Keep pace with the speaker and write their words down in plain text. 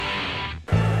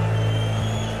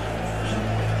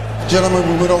Gentlemen,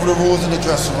 we went over the rules in the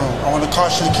dressing room. I want to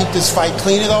caution you to keep this fight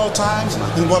clean at all times,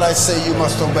 and what I say you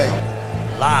must obey.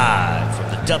 Live from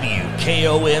the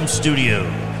WKOM studio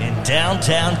in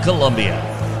downtown Columbia,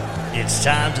 it's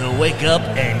time to wake up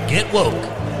and get woke.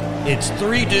 It's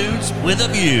Three Dudes with a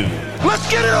View. Let's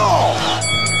get it all!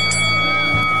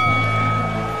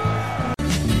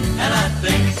 And I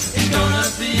think it's gonna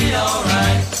be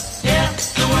alright. Yeah,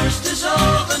 the worst is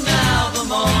over now. The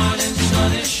morning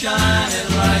sun is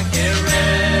shining like a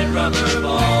red rubber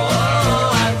ball.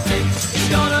 Oh, I think it's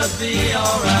gonna be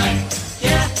alright.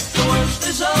 Yeah, the worst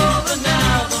is over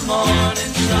now. The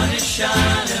morning sun is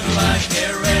shining like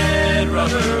a red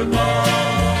rubber ball.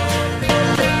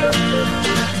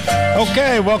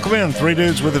 Okay, welcome in, Three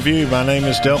Dudes with a View. My name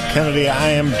is Del Kennedy.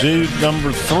 I am dude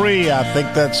number 3. I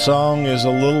think that song is a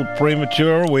little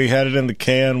premature. We had it in the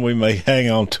can. We may hang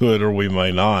on to it or we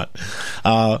may not.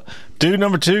 Dude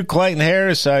number 2, Clayton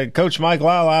Harris. Coach Mike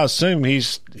Lyle, I assume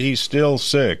he's still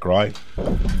sick, right?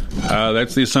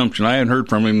 That's the assumption. I hadn't heard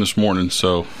from him this morning,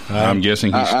 so I'm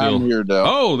guessing he's still. I'm here, Del.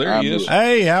 Oh, there he is.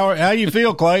 Hey, how you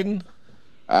feel, Clayton?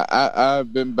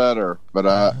 I've been better, but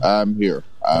I'm here.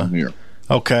 I'm here.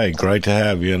 Okay, great to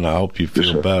have you, and I hope you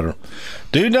feel better.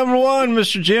 Dude number 1,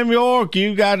 Mr. Jim York,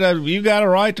 you got a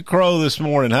right to crow this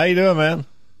morning. How you doing, man?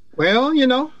 Well,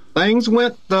 things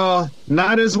went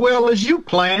not as well as you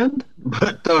planned,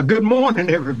 but good morning,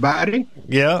 everybody.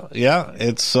 Yeah.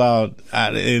 It's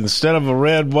instead of a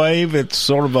red wave, it's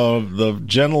sort of the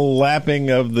gentle lapping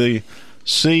of the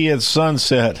sea at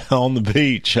sunset on the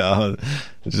beach, to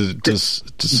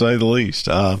say the least.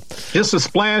 Just a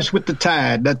splash with the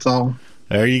tide, that's all.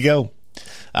 There you go.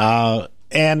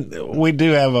 And we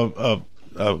do have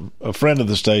a friend of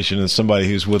the station and somebody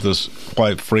who's with us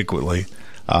quite frequently.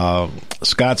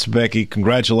 Scott Sebecki,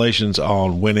 congratulations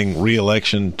on winning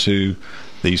re-election to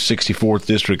the 64th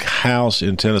District House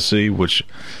in Tennessee, which,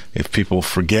 if people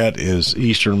forget, is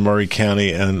eastern Maury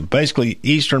County, and basically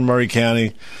eastern Maury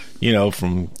County,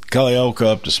 from Culleoka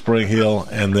up to Spring Hill,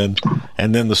 and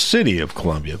then the city of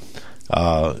Columbia.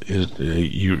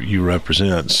 You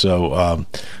represent. So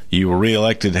you were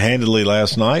reelected handily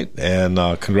last night, and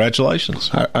congratulations.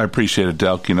 I appreciate it,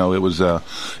 Delk.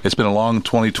 It's been a long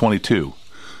 2022,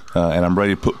 and I'm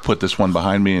ready to put this one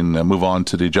behind me and move on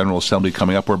to the General Assembly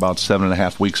coming up. We're about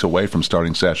 7.5 weeks away from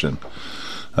starting session.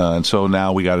 And so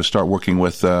now we got to start working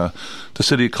with the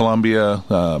city of Columbia,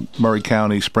 Maury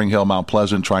County, Spring Hill, Mount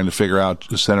Pleasant, trying to figure out,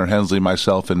 Senator Hensley,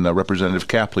 myself, and Representative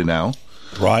Capley now.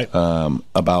 Right.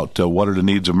 About what are the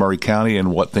needs of Maury County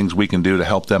and what things we can do to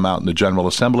help them out in the General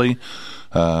Assembly.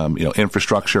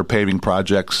 Infrastructure, paving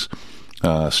projects,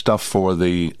 stuff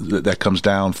that comes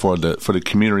down for the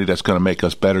community that's going to make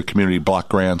us better, community block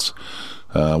grants,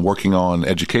 working on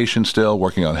education still,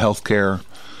 working on health care,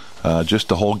 just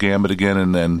the whole gambit again.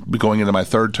 And then going into my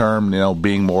third term,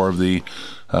 being more of the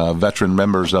veteran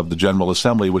members of the General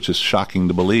Assembly, which is shocking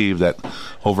to believe that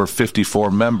over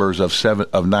 54 members of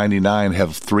 99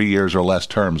 have 3 years or less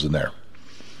terms in there.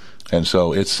 And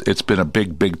so it's been a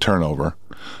big turnover.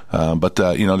 But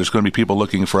there's going to be people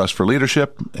looking for us for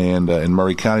leadership, and in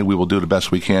Maury County, we will do the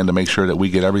best we can to make sure that we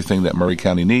get everything that Maury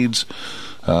County needs.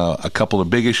 A couple of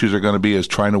big issues are going to be is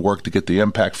trying to work to get the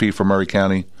impact fee for Maury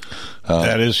County.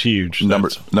 That is huge.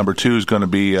 Number 2 is going to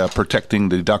be protecting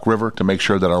the Duck River to make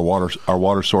sure that our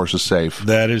water source is safe.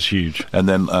 That is huge. And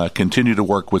then continue to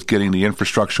work with getting the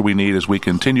infrastructure we need as we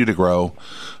continue to grow.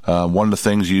 One of the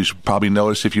things you probably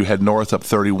noticed if you head north up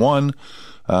 31,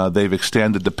 they've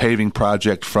extended the paving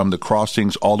project from the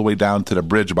crossings all the way down to the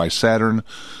bridge by Saturn.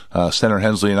 Senator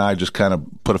Hensley and I just kind of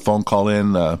put a phone call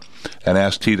in and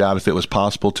asked TDOT if it was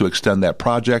possible to extend that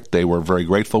project. They were very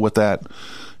grateful with that.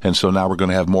 And so now we're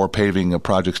going to have more paving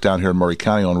projects down here in Maury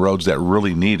County on roads that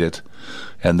really need it.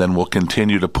 And then we'll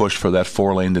continue to push for that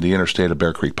 4-lane to the interstate of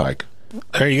Bear Creek Pike.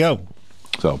 There you go.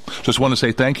 So just want to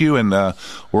say thank you, and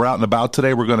we're out and about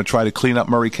today. We're going to try to clean up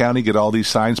Maury County, get all these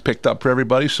signs picked up for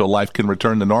everybody so life can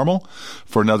return to normal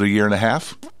for another year and a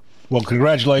half. Well,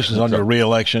 congratulations on your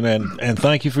re-election, and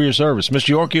thank you for your service. Mr.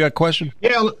 York, you got a question?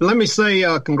 Yeah, let me say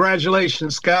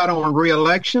congratulations, Scott, on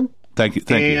re-election. Thank you.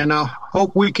 And I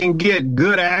hope we can get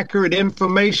good, accurate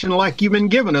information like you've been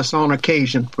giving us on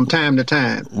occasion from time to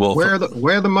time. Well,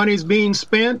 where the money's being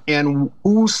spent and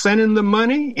who's sending the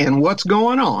money and what's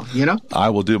going on, I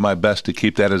will do my best to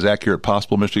keep that as accurate as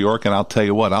possible, Mr. York, and I'll tell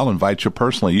you what, I'll invite you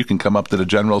personally. You can come up to the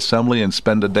General Assembly and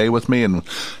spend a day with me, and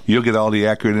you'll get all the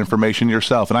accurate information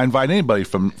yourself. And I invite anybody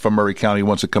from Maury County who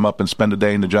wants to come up and spend a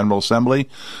day in the General Assembly.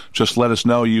 Just let us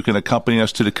know. You can accompany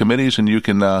us to the committees, and you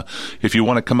can, if you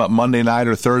want to come up Monday night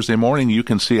or Thursday morning, you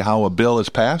can see how a bill is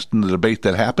passed and the debate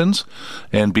that happens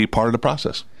and be part of the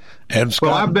process. And Scott,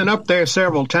 Well, I've been up there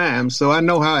several times, so I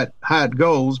know how it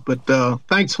goes. But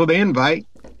thanks for the invite.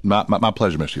 My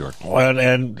pleasure, Mr. York.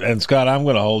 and Scott, I'm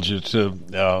going to hold you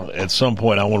to, at some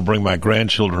point, I want to bring my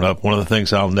grandchildren up. One of the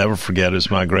things I'll never forget is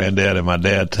my granddad and my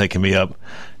dad taking me up,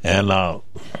 and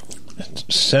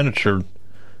Senator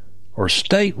or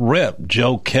State Rep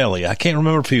Joe Kelly, I can't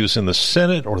remember if he was in the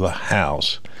Senate or the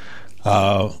House,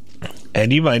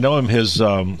 and you may know him, his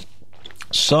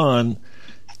son,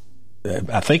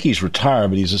 I think he's retired,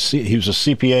 but he was a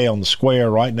CPA on the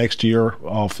square right next to your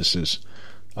offices.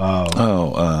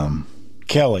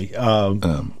 Kelly.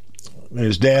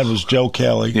 His dad was Joe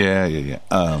Kelly. Yeah.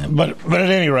 But at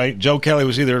any rate, Joe Kelly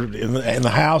was either in the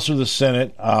House or the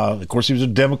Senate. Of course, he was a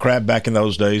Democrat back in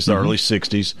those days, the early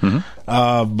 60s.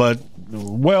 But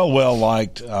well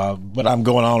liked. But I'm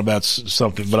going on about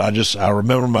something. But I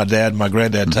remember my dad and my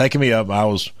granddad taking me up. I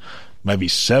was maybe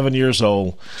 7 years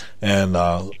old, and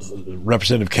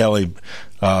Representative Kelly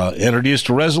introduced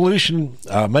a resolution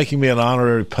making me an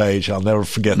honorary page. I'll never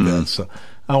forget that. So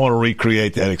I want to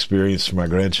recreate that experience for my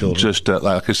grandchildren. Just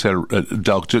like I said,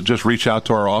 Doug, just reach out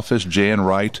to our office. Jan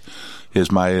Wright is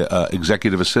my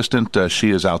executive assistant.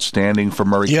 She is outstanding for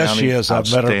Maury County. Yes, she is. I've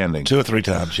met her 2 or 3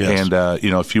 times, yes. And,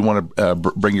 if you want to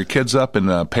bring your kids up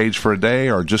and page for a day,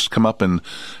 or just come up and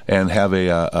have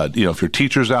if your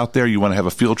teacher's out there, you want to have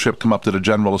a field trip, come up to the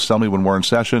General Assembly when we're in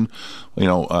session,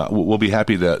 we'll be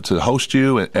happy to host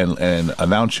you and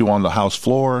announce you on the House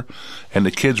floor. And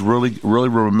the kids really, really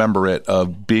remember it,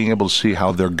 of being able to see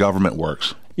how their government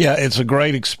works. Yeah, it's a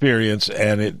great experience,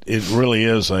 and it really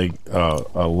is a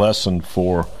lesson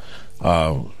for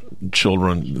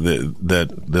children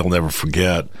that they'll never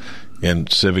forget in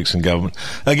civics and government.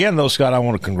 Again, though, Scott, I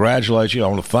want to congratulate you. I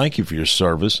want to thank you for your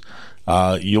service.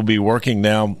 You'll be working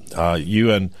now,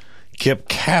 you and Kip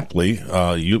Capley.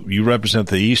 You represent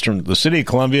the city of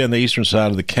Columbia and the eastern side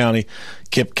of the county.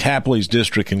 Kip Capley's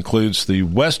district includes the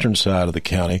western side of the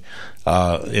county,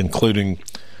 including,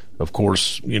 of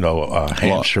course,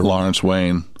 Hampshire, Lawrence,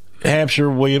 Wayne, Hampshire,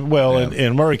 William. Well, yeah.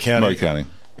 in Maury County. Maury County,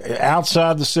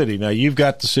 outside the city. Now you've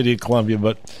got the city of Columbia,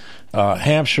 but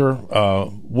Hampshire,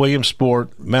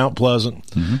 Williamsport, Mount Pleasant,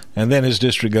 and then his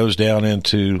district goes down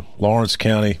into Lawrence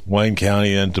County, Wayne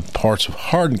County, and to parts of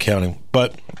Hardin County.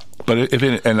 But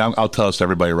I'll tell this to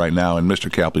everybody right now, and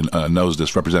Mr. Capley knows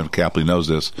this, Representative Capley knows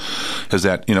this, is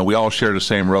that, we all share the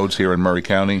same roads here in Maury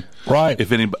County. Right.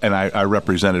 And I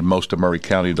represented most of Maury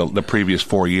County the previous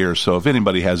 4 years, so if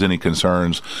anybody has any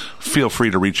concerns, feel free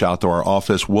to reach out to our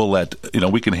office. We'll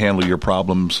we can handle your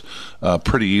problems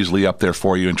pretty easily up there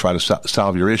for you and try to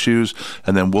solve your issues,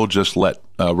 and then we'll just let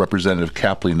Representative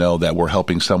Capley know that we're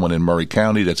helping someone in Maury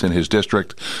County that's in his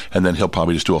district, and then he'll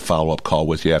probably just do a follow-up call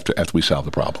with you after we solve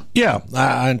the problem. Yeah,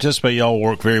 I anticipate y'all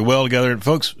work very well together. And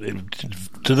folks,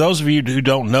 to those of you who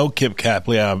don't know Kip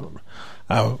Capley,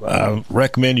 I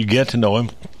recommend you get to know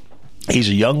him. He's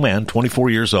a young man,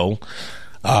 24 years old,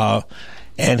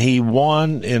 and he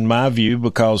won, in my view,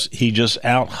 because he just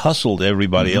out-hustled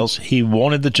everybody else. He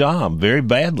wanted the job very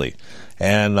badly.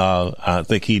 And I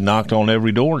think he knocked on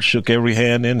every door and shook every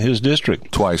hand in his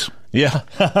district. Twice. Yeah.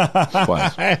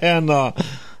 Twice. And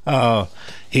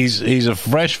he's a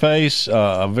fresh face,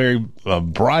 a very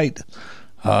bright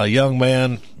young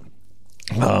man.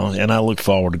 And I look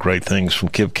forward to great things from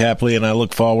Kip Capley. And I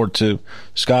look forward to,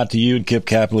 Scott, to you and Kip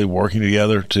Capley working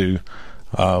together to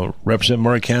represent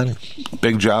Maury County.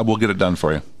 Big job. We'll get it done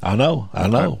for you. I know.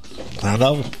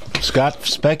 Scott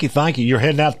Specky, thank you. You're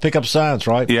heading out to pick up signs,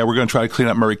 right? Yeah, we're going to try to clean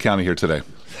up Maury County here today.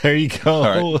 There you go.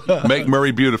 All right. Make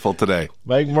Maury beautiful today.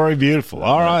 Make Maury beautiful.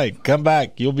 All right. Come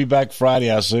back. You'll be back Friday,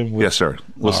 I assume. Yes, sir.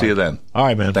 We'll see you then. All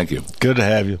right, man. Thank you. Good to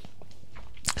have you.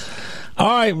 All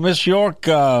right, Miss York.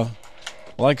 Like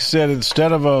I said,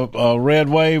 instead of a red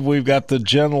wave, we've got the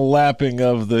gentle lapping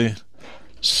of the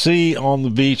sea on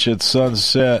the beach at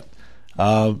sunset.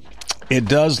 It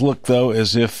does look, though,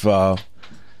 as if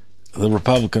the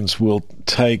Republicans will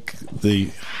take the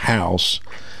House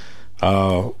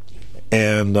and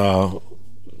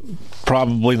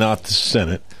probably not the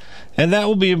Senate. And that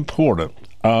will be important.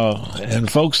 And,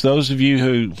 folks, those of you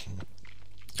who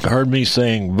heard me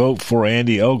saying vote for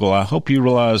Andy Ogle, I hope you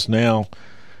realize now,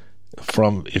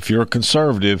 if you're a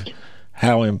conservative,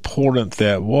 how important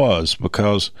that was,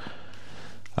 because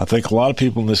I think a lot of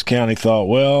people in this county thought,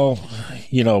 well,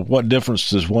 what difference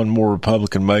does one more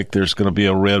Republican make? There's going to be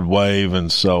a red wave,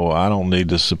 and so I don't need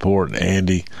to support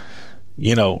Andy.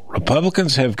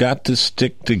 Republicans have got to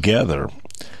stick together.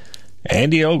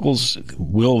 Andy Ogles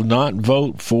will not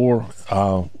vote for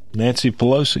Nancy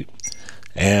Pelosi.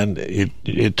 And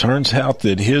it turns out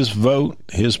that his vote,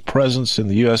 his presence in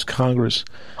the U.S. Congress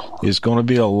is going to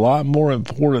be a lot more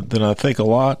important than I think a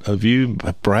lot of you,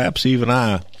 perhaps even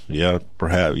I,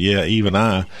 even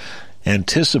I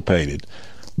anticipated.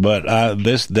 But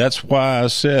that's why I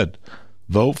said,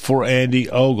 vote for Andy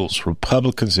Ogles.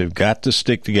 Republicans have got to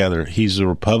stick together. He's a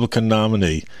Republican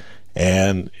nominee.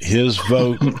 And his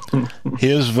vote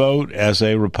as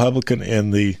a Republican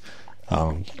in the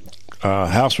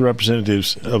House of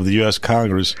Representatives of the U.S.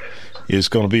 Congress is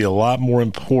going to be a lot more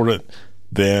important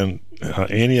than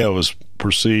any of us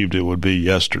perceived it would be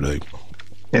yesterday.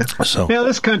 Yeah. So,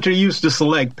 this country used to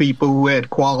select people who had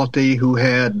quality, who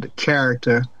had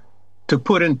character to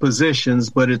put in positions,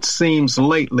 but it seems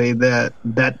lately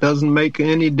that doesn't make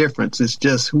any difference. It's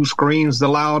just who screams the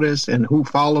loudest and who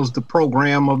follows the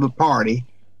program of the party.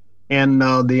 And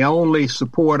the only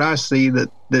support I see that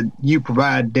you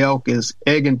provide, Delk, is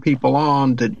egging people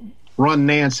on to run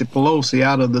Nancy Pelosi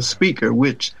out of the speaker,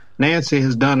 which Nancy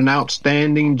has done an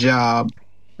outstanding job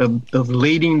of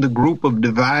leading the group of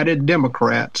divided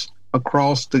Democrats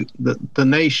across the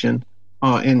nation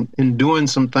in doing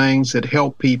some things that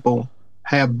help people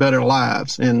have better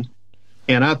lives. And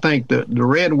I think the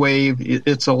red wave,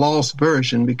 it's a lost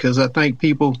version, because I think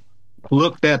people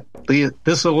looked at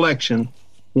this election.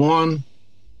 One,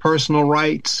 personal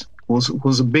rights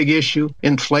was a big issue.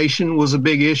 Inflation was a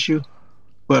big issue,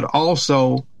 but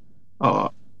also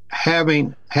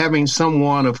having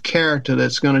someone of character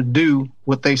that's going to do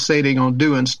what they say they're going to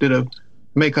do instead of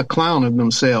make a clown of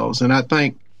themselves. And I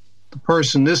think the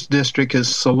person this district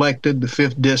has selected, the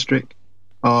 5th district,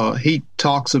 he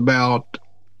talks about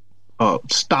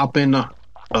stopping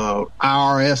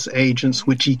IRS agents,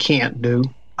 which he can't do.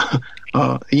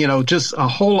 Just a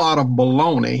whole lot of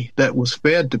baloney that was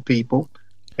fed to people.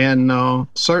 And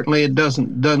certainly it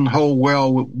doesn't hold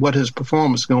well with what his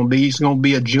performance is going to be. He's going to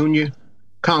be a junior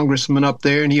congressman up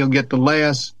there, and he'll get the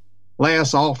last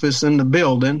office in the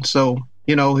building. So,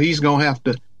 he's going to have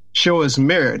to show his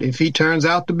merit. If he turns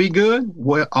out to be good,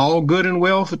 well, all good and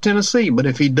well for Tennessee. But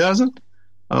if he doesn't,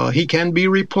 he can be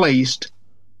replaced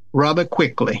rather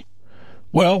quickly.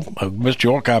 Well, Mr.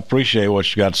 York, I appreciate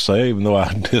what you got to say, even though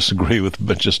I disagree with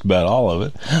just about all of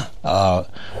it.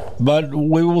 But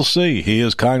we will see. He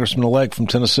is Congressman-elect from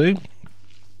Tennessee,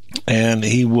 and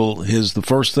the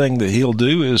first thing that he'll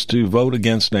do is to vote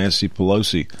against Nancy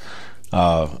Pelosi.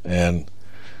 And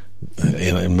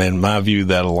in my view,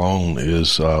 that alone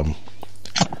is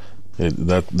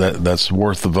that's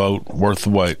worth the vote, worth the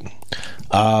wait.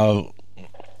 I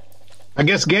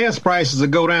guess gas prices will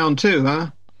go down too,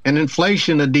 huh? And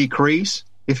inflation will decrease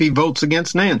if he votes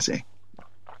against Nancy.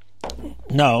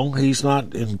 No, he's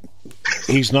not.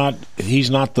 He's not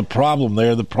the problem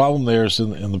there. The problem there is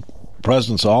in the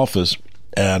president's office,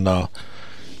 and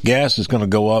gas is going to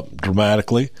go up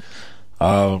dramatically,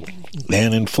 and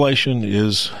inflation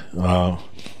is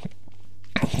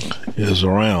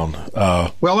around.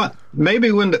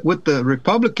 Maybe with the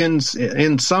Republicans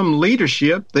in some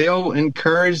leadership, they'll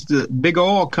encourage the big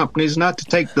oil companies not to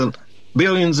take the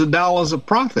billions of dollars of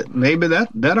profit. Maybe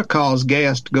that'll cause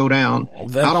gas to go down.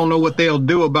 I don't know what they'll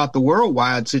do about the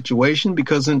worldwide situation,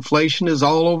 because inflation is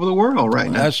all over the world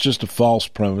right now. That's just a false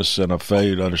premise and a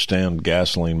failure to understand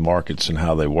gasoline markets and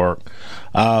how they work.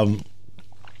 But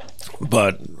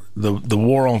the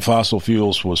war on fossil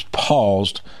fuels was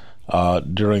paused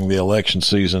during the election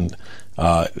season.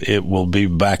 It will be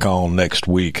back on next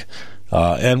week.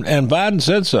 And Biden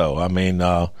said so. I mean,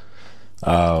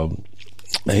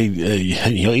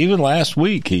 he even last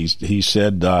week he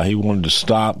said he wanted to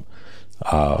stop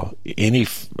any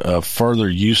further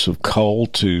use of coal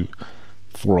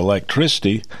for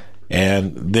electricity,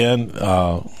 and then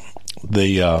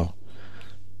this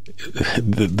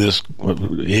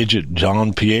idiot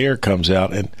John Pierre comes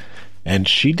out and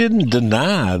she didn't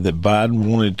deny that Biden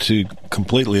wanted to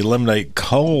completely eliminate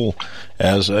coal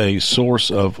as a source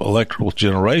of electrical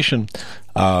generation.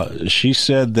 She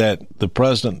said that the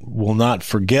president will not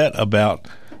forget about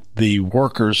the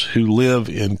workers who live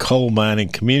in coal mining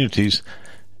communities,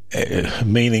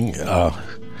 meaning,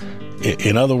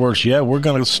 in other words, we're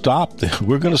going to stop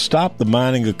the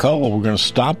mining of coal. We're going to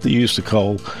stop the use of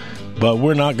coal, but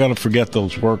we're not going to forget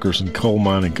those workers in coal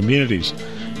mining communities,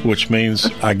 which means,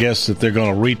 I guess, that they're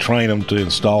going to retrain them to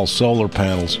install solar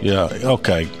panels. Yeah,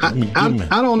 okay.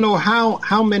 I don't know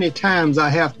how many times I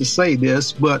have to say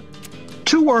this, but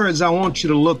 2 words I want you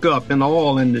to look up in the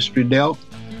oil industry, Del,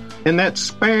 and that's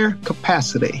spare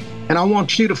capacity. And I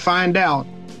want you to find out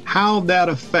how that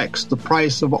affects the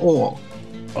price of oil.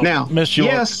 Now, Miss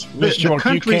York, yes, Miss the York,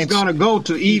 country's going to go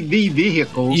to EV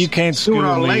vehicles you can't sooner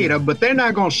or school me. later, but they're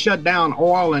not going to shut down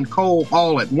oil and coal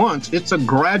all at once. It's a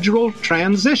gradual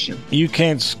transition. You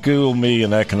can't school me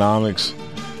in economics.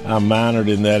 I minored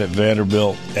in that at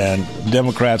Vanderbilt, and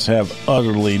Democrats have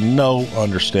utterly no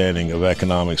understanding of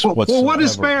economics whatsoever. Well, what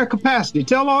is spare capacity?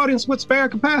 Tell the audience what spare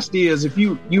capacity is if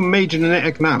you majored in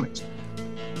economics.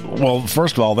 Well,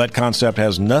 first of all, that concept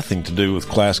has nothing to do with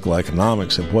classical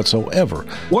economics whatsoever.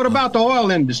 What about the oil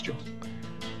industry?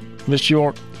 Miss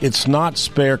York, it's not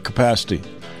spare capacity.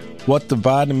 What the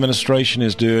Biden administration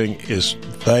is doing is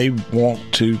they want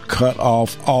to cut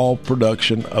off all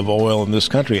production of oil in this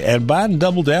country. And Biden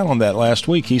doubled down on that last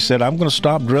week. He said, I'm going to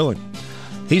stop drilling.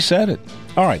 He said it.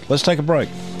 All right, let's take a break.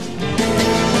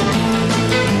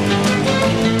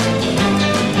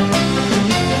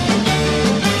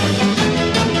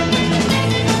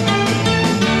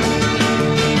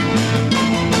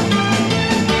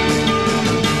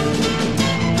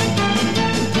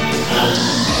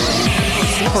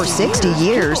 For 60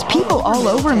 years, people all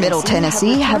over Middle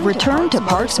Tennessee have returned to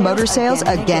Parks Motor Sales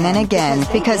again and again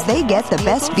because they get the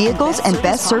best vehicles and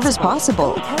best service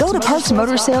possible. Go to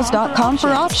parksmotorsales.com for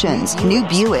options. New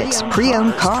Buicks,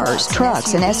 pre-owned cars,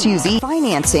 trucks, and SUV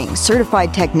financing,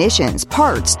 certified technicians,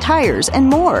 parts, tires, and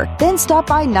more. Then stop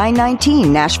by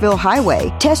 919 Nashville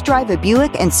Highway. Test drive a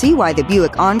Buick and see why the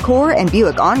Buick Encore and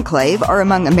Buick Enclave are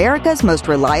among America's most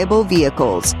reliable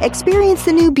vehicles. Experience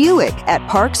the new Buick at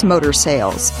Parks Motor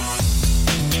Sales.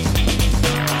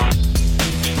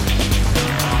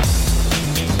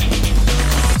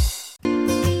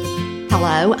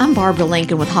 Hello, I'm Barbara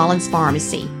Lincoln with Hollins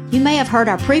Pharmacy. You may have heard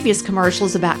our previous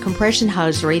commercials about compression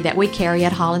hosiery that we carry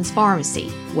at Hollins Pharmacy.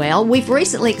 Well, we've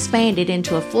recently expanded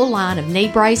into a full line of knee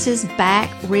braces, back,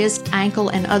 wrist, ankle,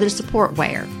 and other support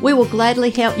wear. We will gladly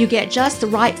help you get just the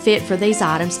right fit for these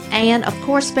items and, of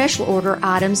course, special order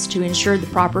items to ensure the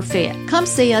proper fit. Come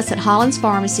see us at Hollins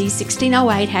Pharmacy,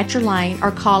 1608 Hatcher Lane,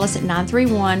 or call us at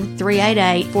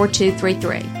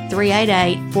 931-388-4233.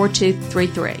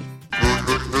 388-4233.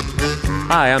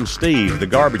 Hi, I'm Steve, the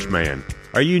Garbage Man.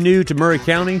 Are you new to Maury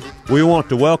County? We want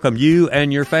to welcome you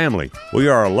and your family. We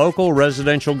are a local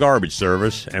residential garbage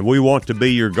service, and we want to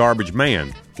be your garbage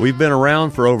man. We've been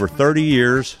around for over 30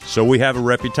 years, so we have a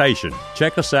reputation.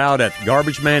 Check us out at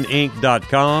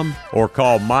garbagemaninc.com or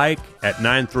call Mike at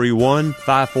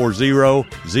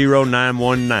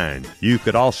 931-540-0919. You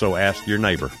could also ask your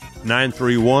neighbor.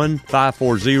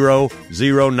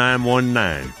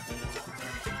 931-540-0919.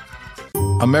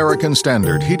 American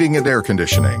Standard Heating and Air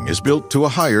Conditioning is built to a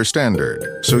higher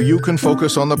standard, so you can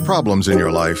focus on the problems in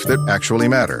your life that actually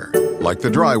matter, like the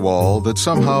drywall that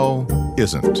somehow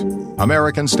isn't.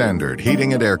 American Standard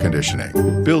Heating and Air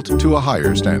Conditioning, built to a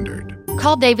higher standard.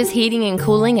 Call Davis Heating and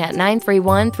Cooling at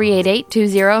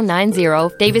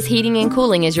 931-388-2090. Davis Heating and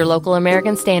Cooling is your local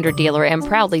American Standard dealer and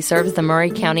proudly serves the Maury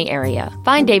County area.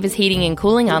 Find Davis Heating and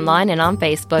Cooling online and on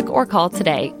Facebook or call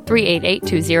today,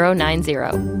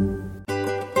 388-2090.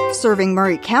 Serving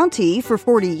Maury County for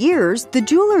 40 years, the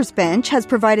Jewelers Bench has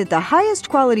provided the highest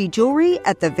quality jewelry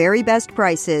at the very best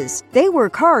prices. They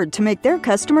work hard to make their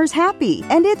customers happy,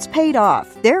 and it's paid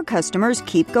off. Their customers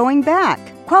keep going back.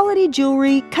 Quality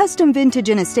jewelry, custom vintage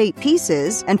and estate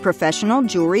pieces, and professional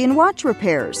jewelry and watch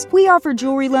repairs. We offer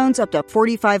jewelry loans up to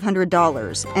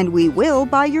 $4,500, and we will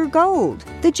buy your gold.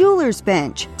 The Jewelers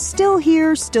Bench, still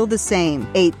here, still the same.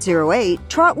 808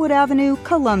 Trotwood Avenue,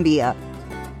 Columbia.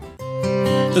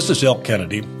 This is Elk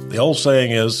Kennedy. The old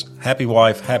saying is, happy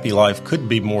wife, happy life couldn't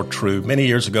be more true. Many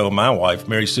years ago, my wife,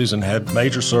 Mary Susan, had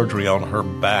major surgery on her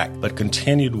back, but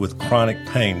continued with chronic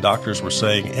pain. Doctors were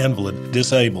saying invalid,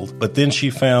 disabled, but then she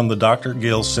found the Dr.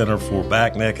 Gill Center for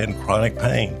Back, Neck, and Chronic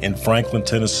Pain in Franklin,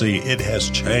 Tennessee. It has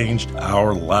changed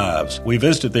our lives. We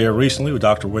visited there recently with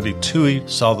Dr. Wendy Toohey,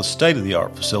 saw the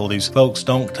state-of-the-art facilities. Folks,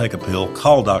 don't take a pill.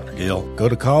 Call Dr. Gill. Go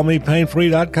to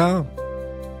callmepainfree.com.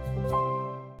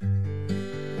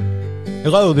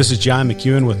 Hello, this is John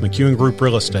McEwen with McEwen Group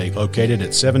Real Estate, located at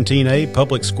 17A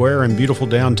Public Square in beautiful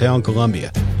downtown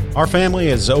Columbia. Our family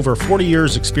has over 40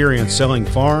 years' experience selling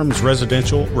farms,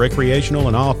 residential, recreational,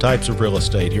 and all types of real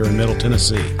estate here in Middle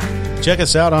Tennessee. Check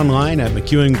us out online at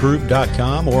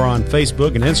McEwenGroup.com or on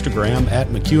Facebook and Instagram at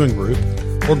McEwen Group,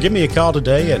 or give me a call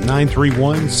today at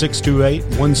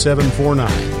 931-628-1749.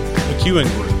 McEwen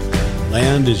Group.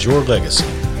 Land is your legacy.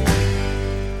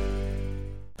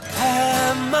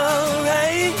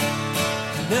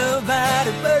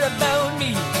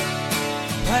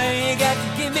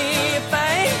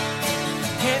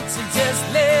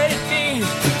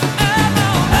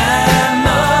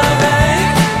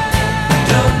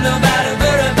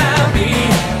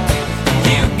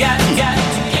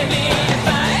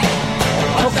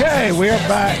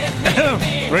 back.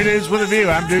 3 Dudes with a View.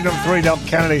 I'm dude number 3, Delk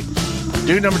Kennedy.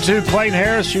 Dude number 2, Clayton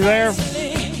Harris. You there?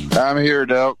 I'm here,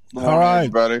 Delk. All right,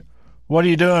 everybody. What are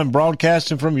you doing?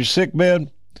 Broadcasting from your sick bed?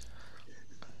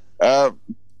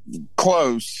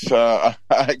 Close. I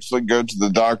actually go to the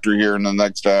doctor here in the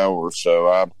next hour,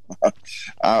 so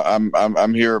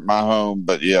I'm here at my home.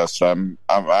 But yes, I am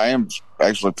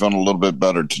actually feeling a little bit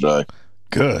better today.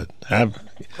 Good.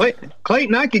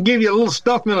 Clayton, I could give you a little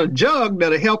stuff in a jug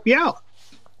that'll help you out.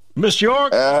 Miss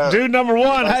York, dude number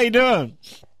 1, how you doing?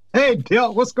 Hey,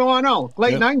 Del, what's going on?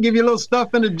 Clayton, I can give you a little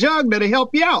stuff in a jug that'll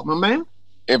help you out, my man.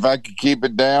 If I could keep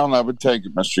it down, I would take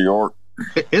it, Mr. York.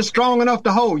 It's strong enough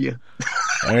to hold you.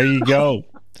 There you go.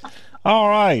 All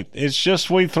right. It's just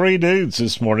we 3 dudes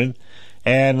this morning.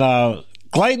 And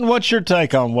Clayton, what's your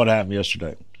take on what happened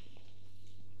yesterday?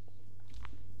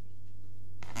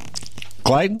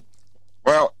 Clayton?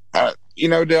 Well,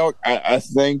 Del, I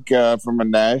think from a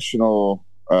national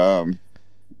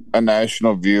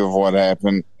view of what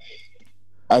happened,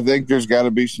 I think there's got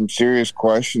to be some serious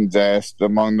questions asked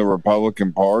among the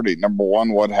Republican Party. Number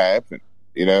one, what happened?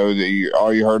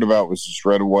 All you heard about was this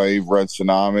red wave, red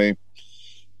tsunami.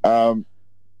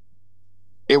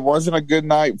 It wasn't a good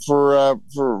night for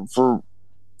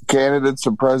candidates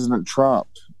of President Trump.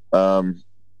 You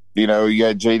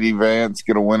got J.D. Vance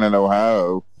get a win in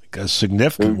Ohio, a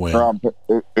significant win.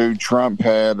 Who Trump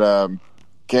had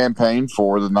campaigned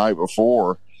for the night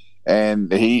before,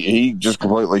 and he just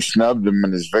completely snubbed him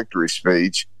in his victory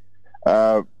speech.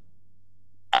 I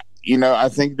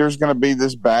think there's going to be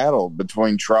this battle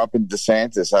between Trump and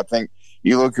DeSantis. I think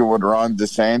you look at what Ron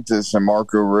DeSantis and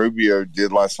Marco Rubio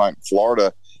did last night in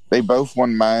Florida. They both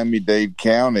won Miami-Dade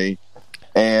County,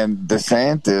 and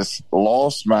DeSantis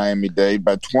lost Miami-Dade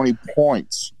by 20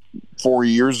 points 4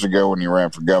 years ago when he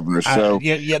ran for governor. So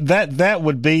that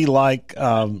would be like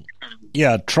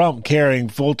Trump carrying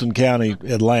Fulton County,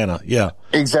 Atlanta. Yeah,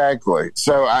 exactly.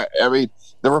 So I mean,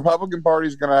 the Republican Party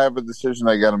is going to have a decision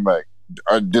they got to make.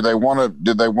 Did they want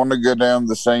to go down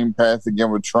the same path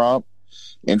again with Trump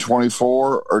in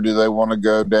 24, or do they want to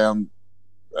go down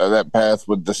that path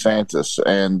with DeSantis?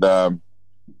 And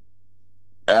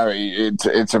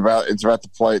it's about to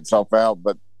play itself out.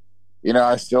 But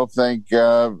I still think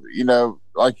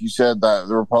like you said, that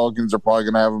the Republicans are probably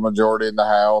going to have a majority in the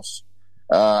House.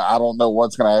 I don't know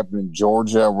what's going to happen in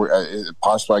Georgia.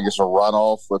 Possibly, I guess, a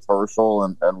runoff with Herschel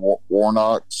and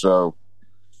Warnock. So.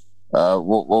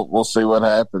 We'll see what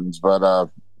happens, but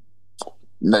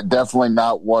definitely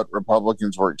not what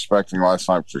Republicans were expecting last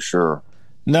night for sure.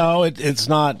 No, it's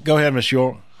not. Go ahead, Ms.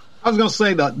 York. I was going to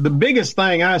say that the biggest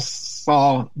thing I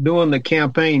saw during the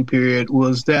campaign period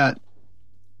was that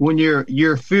when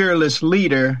your fearless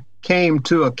leader came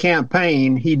to a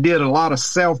campaign, he did a lot of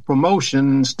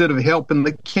self-promotion instead of helping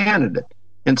the candidate.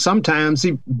 And sometimes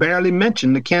he barely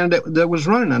mentioned the candidate that was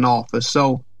running in office.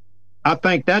 So I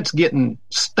think that's getting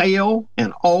stale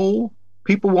and old.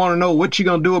 People want to know what you're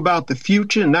going to do about the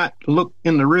future, not look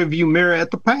in the rearview mirror at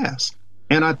the past.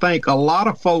 And I think a lot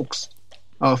of folks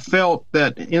felt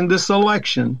that in this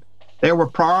election, there were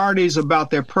priorities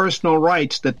about their personal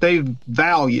rights that they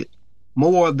valued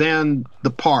more than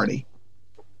the party.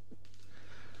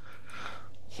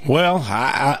 Well,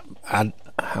 I'm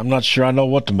not sure I know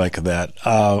what to make of that.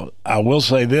 I will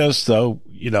say this, though.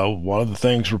 One of the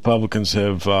things Republicans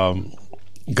have gone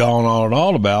on and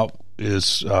on about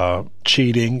is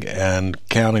cheating and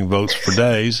counting votes for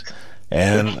days.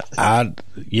 And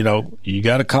you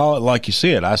got to call it like you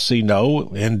see it. I see no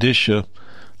indicia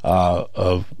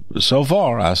so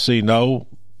far. I see no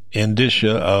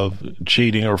indicia of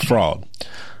cheating or fraud.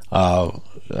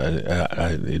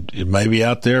 It may be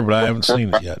out there, but I haven't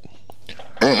seen it yet.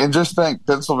 And just think,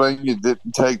 Pennsylvania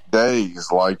didn't take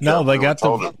days like no. They got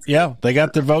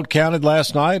their vote counted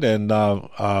last night, and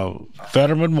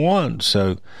Fetterman won.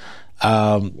 So,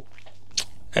 but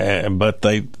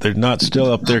they're not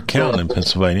still up there counting in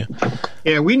Pennsylvania.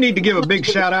 Yeah, we need to give a big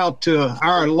shout out to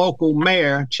our local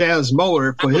mayor, Chaz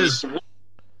Motor, for his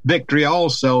victory.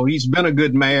 Also, he's been a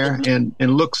good mayor and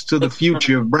looks to the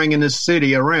future of bringing this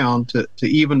city around to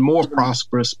even more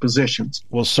prosperous positions.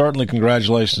 Well, certainly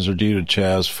congratulations are due to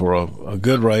Chaz for a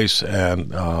good race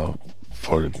and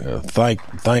for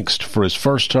thanks for his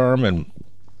first term, and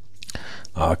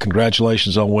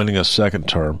congratulations on winning a second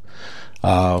term.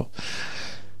 And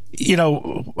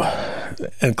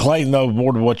Clayton, though,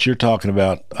 more to what you're talking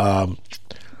about,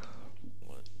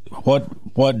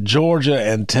 what Georgia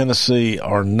and Tennessee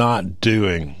are not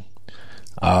doing,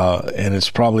 and it's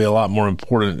probably a lot more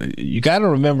important. You got to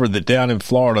remember that down in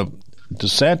Florida,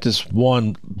 DeSantis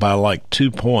won by like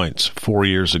 2 points 4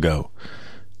 years ago,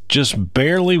 just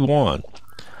barely won.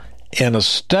 in a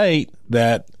state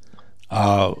that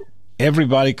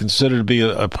everybody considered to be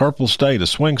a purple state, a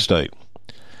swing state.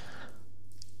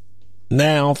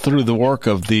 Now, through the work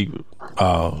of the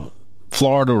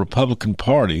Florida Republican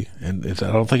Party, and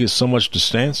I don't think it's so much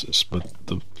DeSantis, but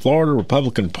the Florida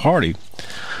Republican Party,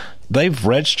 they've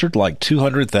registered like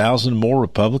 200,000 more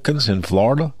Republicans in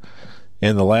Florida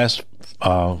in the last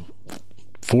 4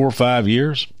 or 5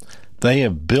 years. They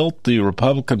have built the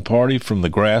Republican Party from the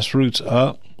grassroots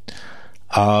up.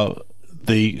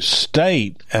 The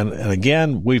state, and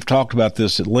again, we've talked about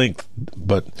this at length,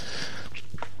 but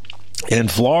in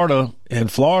Florida,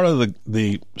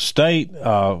 the state,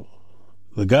 the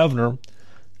governor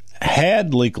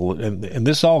had legal, and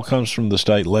this all comes from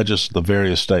the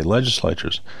various state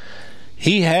legislatures.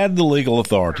 He had the legal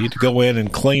authority to go in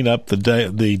and clean up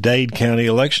the Dade County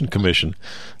Election Commission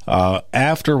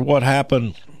after what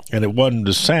happened, and it wasn't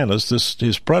DeSantis.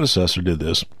 His predecessor did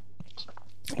this,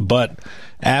 but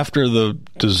after the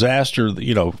disaster,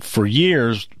 for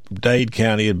years, Dade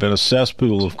County had been a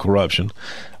cesspool of corruption.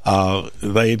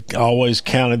 They'd always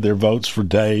counted their votes for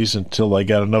days until they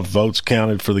got enough votes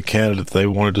counted for the candidate they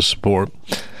wanted to support.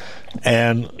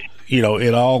 And,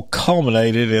 it all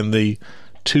culminated in the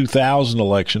 2000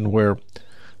 election where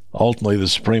ultimately the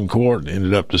Supreme Court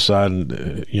ended up deciding,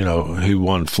 who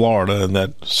won Florida. And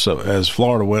as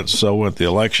Florida went, so went the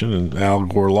election, and Al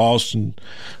Gore lost and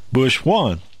Bush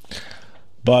won.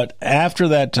 But after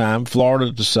that time,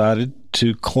 Florida decided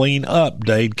to clean up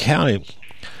Dade County.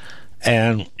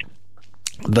 And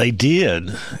they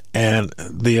did. And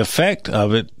the effect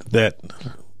of it that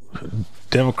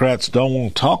Democrats don't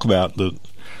want to talk about, the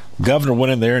governor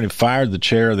went in there and he fired the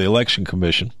chair of the election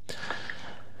commission.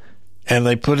 And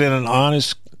they put in an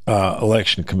honest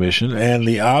election commission. And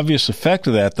the obvious effect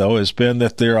of that, though, has been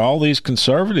that there are all these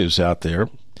conservatives out there.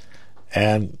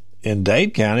 And in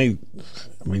Dade County,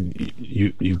 I mean,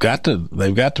 they've got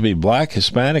to be black,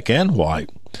 Hispanic, and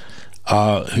white,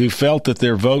 who felt that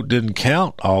their vote didn't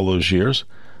count all those years,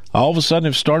 all of a sudden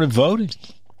have started voting.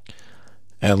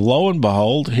 And lo and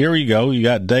behold, here you go. You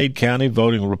got Dade County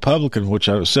voting Republican, which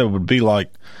I said would be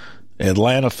like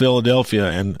Atlanta, Philadelphia,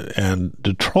 and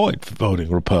Detroit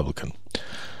voting Republican.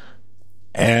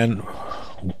 And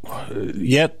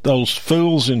yet those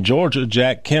fools in Georgia,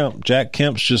 Jack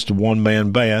Kemp's just a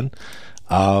one-man band.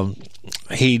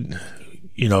 He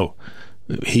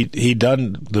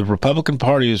done, the Republican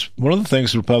Party is, one of the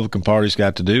things the Republican Party's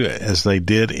got to do, as they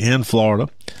did in Florida,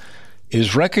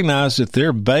 is recognize that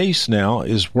their base now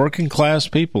is working class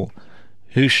people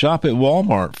who shop at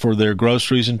Walmart for their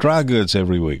groceries and dry goods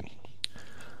every week.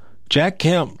 Jack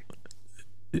Kemp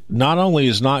not only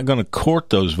is not going to court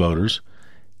those voters,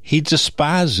 he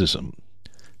despises them.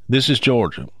 This is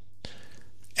Georgia.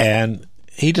 And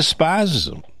he despises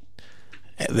them.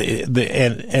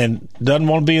 And doesn't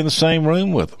want to be in the same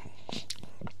room with them.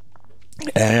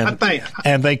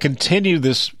 And they continue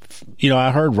this.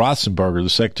 I heard Ratzenberger, the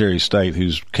Secretary of State,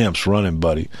 who's Kemp's running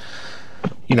buddy,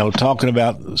 talking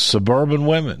about suburban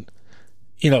women.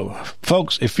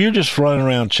 Folks, if you're just running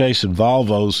around chasing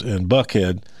Volvos in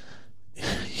Buckhead,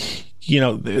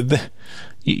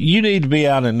 you need to be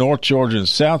out in North Georgia and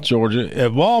South Georgia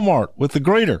at Walmart with the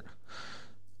greeter.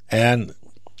 And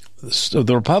so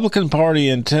the Republican Party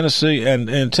in Tennessee, and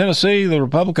in Tennessee, the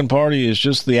Republican Party is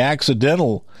just the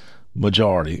accidental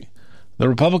majority. The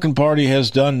Republican Party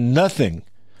has done nothing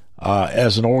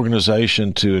as an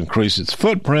organization to increase its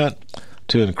footprint,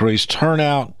 to increase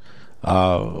turnout,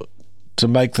 to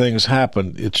make things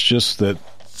happen. It's just that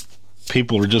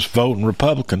people are just voting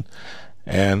Republican,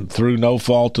 and through no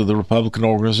fault of the Republican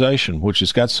organization, which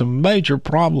has got some major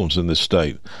problems in this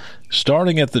state.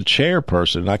 Starting at the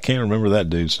chairperson, I can't remember that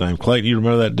dude's name. Clayton, you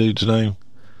remember that dude's name?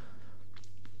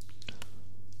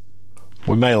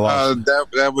 We may have lost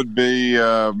that would be,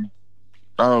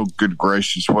 oh, good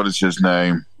gracious, what is his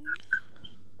name?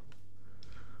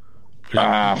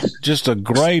 Just a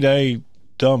grade A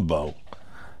Dumbo.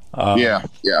 Yeah.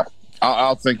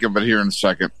 I'll think of it here in a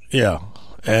second. Yeah.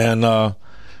 And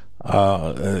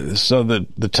so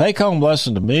the take-home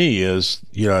lesson to me is,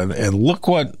 and look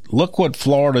what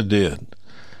Florida did.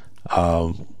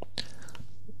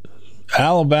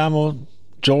 Alabama,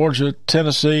 Georgia,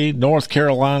 Tennessee, North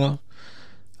Carolina,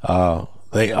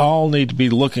 they all need to be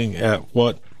looking at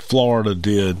what Florida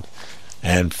did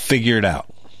and figure it out.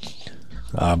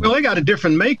 Well, they got a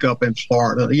different makeup in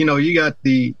Florida. You got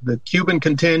the Cuban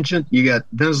contingent, you got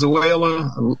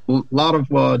Venezuela, a lot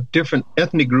of different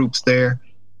ethnic groups there.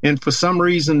 And for some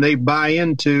reason, they buy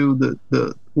into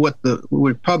what the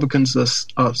Republicans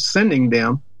are sending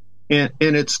them. And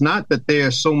it's not that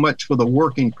they're so much for the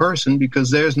working person, because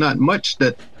there's not much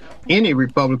that any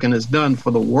Republican has done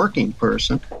for the working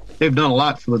person. They've done a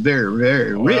lot for the very,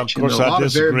 very rich. Of course, and a lot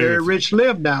of very, very with rich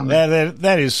live down there.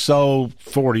 That is so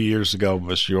 40 years ago,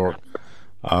 Miss York.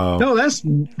 No,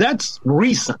 that's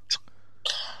recent.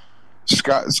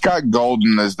 Scott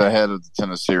Golden is the head of the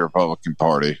Tennessee Republican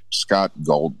Party. Scott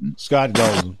Golden,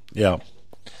 yeah,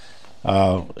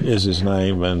 is his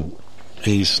name, and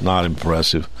he's not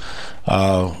impressive.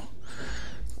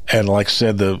 And like I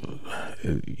said, the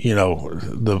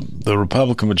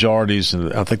Republican majorities,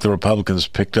 and I think the Republicans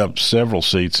picked up several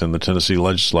seats in the Tennessee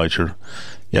legislature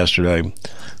yesterday.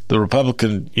 The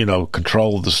Republican,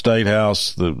 control of the state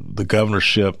house, the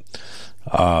governorship,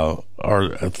 are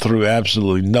through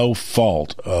absolutely no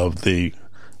fault of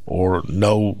or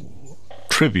no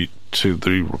tribute to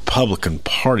the Republican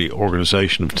Party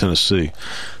organization of Tennessee.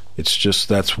 It's just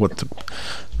that's what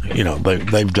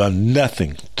they've done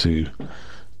nothing to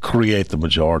create the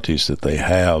majorities that they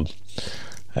have,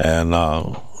 and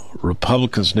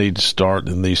Republicans need to start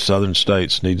in these southern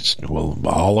states,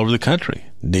 all over the country,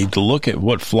 need to look at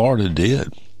what Florida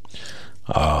did.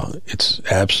 It's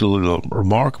absolutely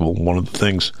remarkable. One of the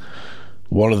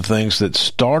things that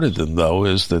started them, though,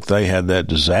 is that they had that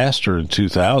disaster in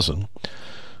 2000,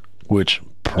 which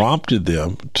prompted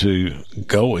them to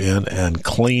go in and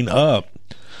clean up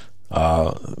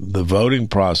the voting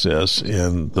process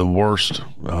in the worst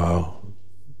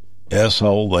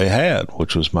S-hole they had,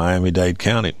 which was Miami-Dade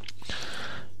County.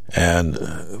 And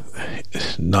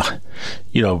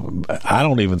I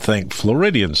don't even think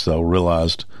Floridians, though,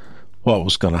 realized what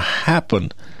was going to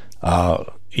happen.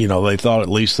 They thought at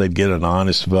least they'd get an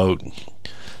honest vote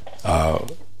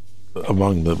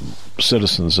among the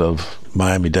citizens of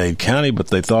Miami-Dade County, but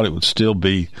they thought it would still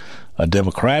be a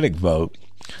Democratic vote.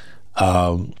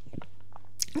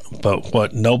 But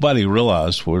what nobody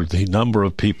realized were the number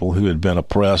of people who had been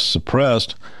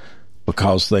suppressed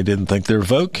because they didn't think their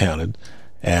vote counted.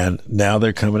 And now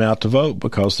they're coming out to vote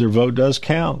because their vote does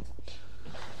count.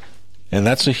 And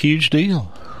that's a huge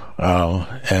deal.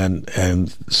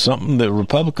 And something that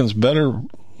Republicans better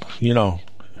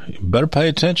pay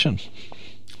attention.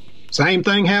 Same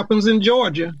thing happens in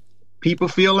Georgia. People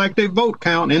feel like their vote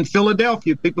count. In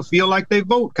Philadelphia, people feel like their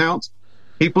vote counts.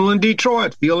 People in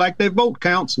Detroit feel like their vote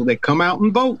counts, so they come out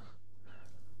and vote.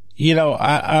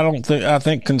 I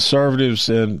think conservatives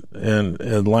in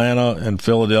Atlanta and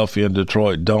Philadelphia and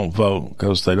Detroit don't vote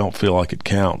because they don't feel like it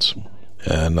counts.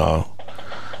 And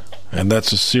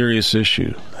that's a serious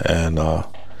issue. And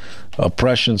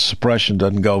oppression, suppression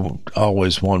doesn't go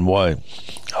always one way,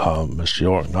 Mr.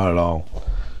 York, not at all.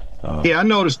 I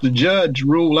noticed the judge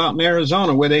ruled out in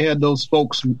Arizona where they had those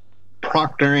folks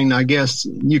proctoring, I guess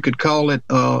you could call it,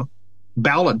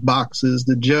 ballot boxes.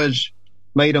 The judge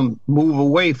made them move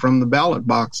away from the ballot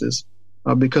boxes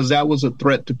because that was a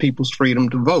threat to people's freedom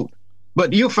to vote.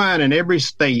 But you'll find in every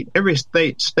state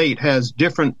has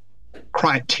different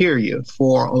criteria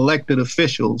for elected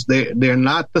officials. They're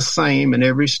not the same in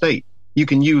every state. You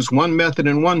can use one method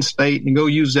in one state and go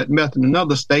use that method in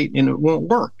another state, and it won't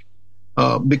work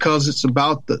because it's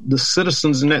about the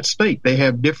citizens in that state. They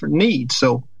have different needs.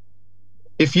 So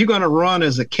if you're going to run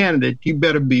as a candidate, you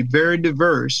better be very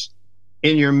diverse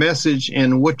in your message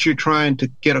and what you're trying to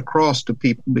get across to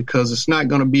people, because it's not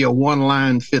going to be a one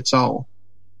line fits all.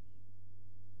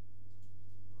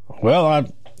 Well,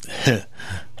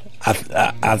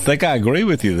 I think I agree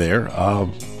with you there. I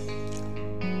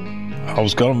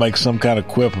was going to make some kind of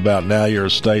quip about now you're a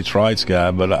states' rights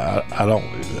guy, but I don't.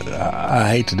 I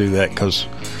hate to do that because,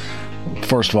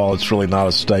 first of all, it's really not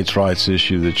a states' rights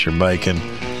issue that you're making,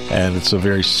 and it's a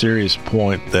very serious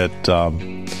point that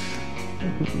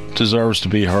deserves to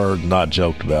be heard and not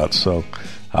joked about. So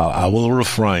I will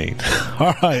refrain.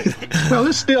 All right. Well,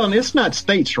 it's not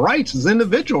states' rights. It's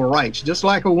individual rights, just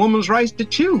like a woman's rights to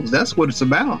choose. That's what it's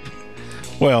about.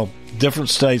 Well, different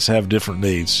states have different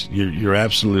needs. You're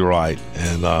absolutely right.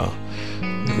 And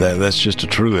that's just a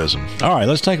truism. All right,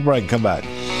 let's take a break and come back.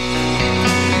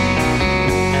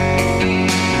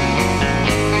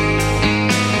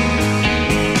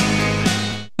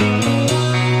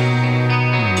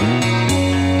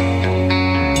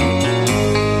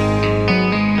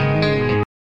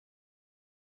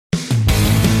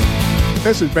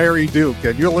 This is Barry Duke,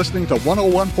 and you're listening to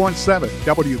 101.7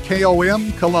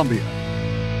 WKOM Columbia.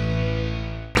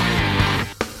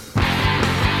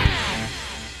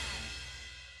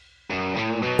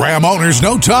 Ram owners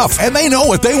know tough, and they know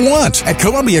what they want. At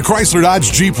Columbia Chrysler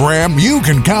Dodge Jeep Ram, you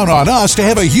can count on us to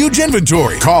have a huge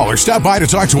inventory. Call or stop by to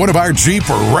talk to one of our Jeep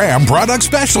or Ram product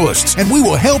specialists, and we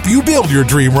will help you build your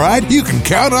dream ride. You can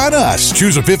count on us.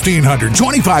 Choose a 1500,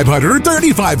 2500, or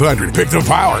 3500. Pick the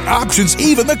power, options,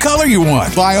 even the color you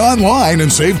want. Buy online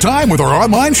and save time with our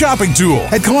online shopping tool.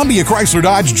 At Columbia Chrysler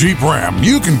Dodge Jeep Ram,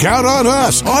 you can count on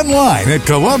us online at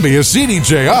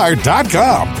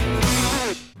ColumbiaCDJR.com.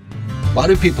 Why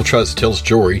do people trust Tillis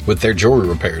Jewelry with their jewelry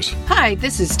repairs? Hi,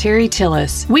 this is Terry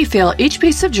Tillis. We feel each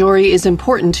piece of jewelry is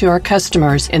important to our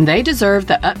customers, and they deserve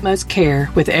the utmost care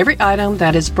with every item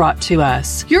that is brought to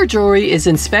us. Your jewelry is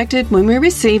inspected when we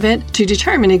receive it to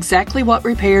determine exactly what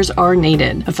repairs are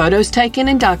needed. A photo is taken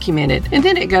and documented, and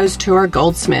then it goes to our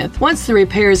goldsmith. Once the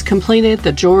repair is completed,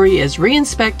 the jewelry is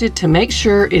re-inspected to make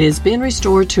sure it has been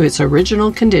restored to its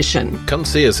original condition. Come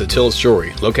see us at Tillis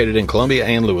Jewelry, located in Columbia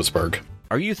and Lewisburg.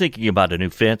 Are you thinking about a new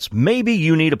fence? Maybe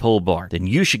you need a pole barn. Then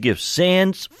you should give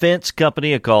Sands Fence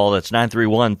Company a call. That's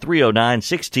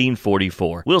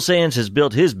 931-309-1644. Will Sands has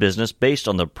built his business based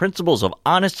on the principles of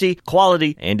honesty,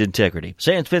 quality, and integrity.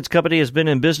 Sands Fence Company has been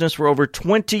in business for over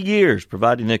 20 years,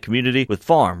 providing the community with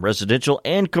farm, residential,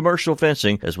 and commercial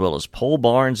fencing, as well as pole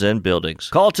barns and buildings.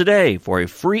 Call today for a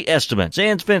free estimate.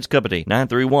 Sands Fence Company,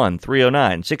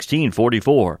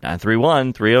 931-309-1644.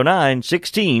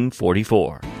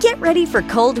 931-309-1644. Get ready for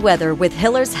cold weather with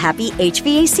Hiller's Happy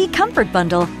HVAC Comfort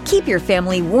Bundle. Keep your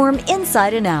family warm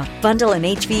inside and out. Bundle an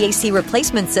HVAC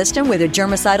replacement system with a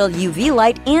germicidal UV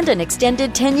light and an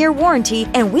extended 10-year warranty,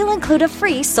 and we'll include a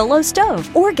free solo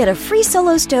stove. Or get a free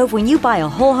solo stove when you buy a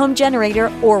whole home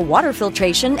generator or water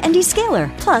filtration and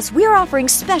descaler. Plus, we're offering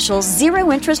special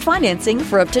zero-interest financing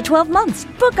for up to 12 months.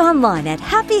 Book online at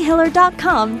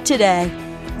happyhiller.com today.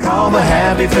 Call the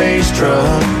Happy Face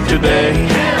Truck today.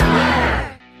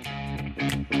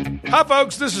 Hi,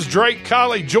 folks. This is Drake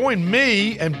Colley. Join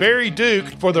me and Barry Duke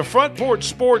for the Front Porch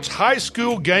Sports High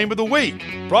School Game of the Week.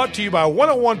 Brought to you by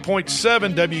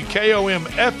 101.7 WKOM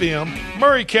FM,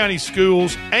 Murray County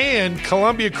Schools, and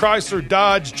Columbia Chrysler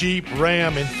Dodge Jeep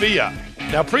Ram and Fiat.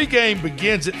 Now, pregame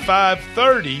begins at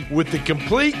 5:30 with the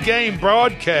complete game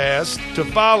broadcast to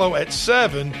follow at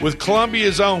 7 with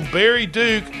Columbia's own Barry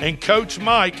Duke and Coach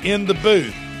Mike in the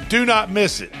booth. Do not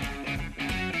miss it.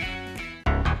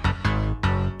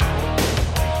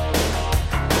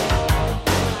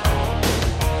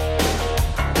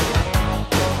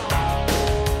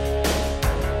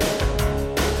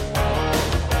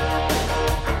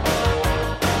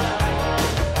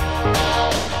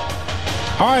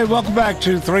 All right, welcome back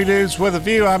to Three Dudes with a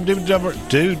View. I'm dude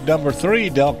number 3,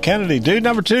 Del Kennedy. Dude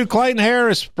number 2, Clayton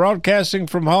Harris, broadcasting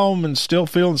from home and still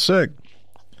feeling sick.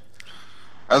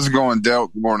 How's it going, Del?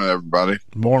 Good morning, everybody.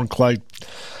 Good morning, Clayton.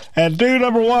 And dude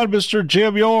number 1, Mr.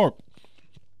 Jim York.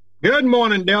 Good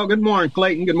morning, Del. Good morning,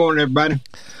 Clayton. Good morning, everybody.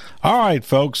 All right,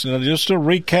 folks. Now, just to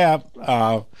recap,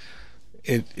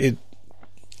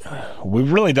 we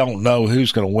really don't know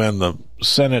who's going to win the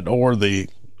Senate or the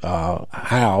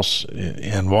House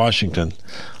in Washington,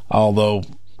 although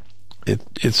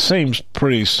it seems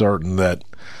pretty certain that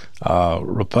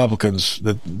Republicans,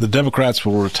 that the Democrats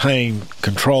will retain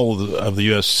control of the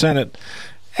U.S. Senate,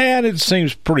 and it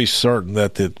seems pretty certain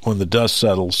that when the dust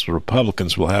settles, the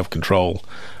Republicans will have control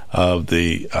of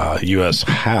the U.S.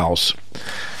 House.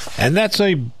 And that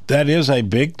is a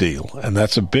big deal, and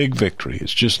that's a big victory.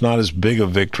 It's just not as big a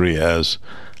victory as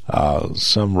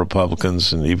some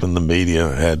Republicans and even the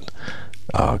media had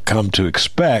come to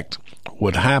expect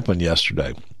would happen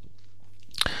yesterday.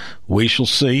 We shall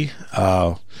see.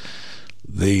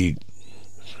 We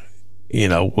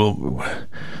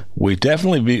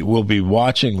definitely will be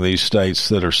watching these states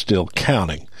that are still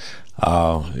counting.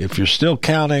 If you're still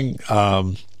counting,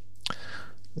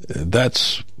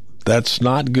 that's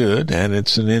not good, and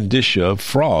it's an indicia of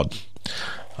fraud.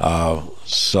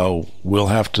 So we'll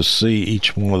have to see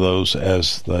each one of those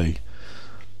as they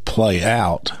play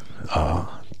out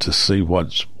to see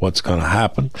what's going to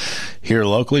happen. Here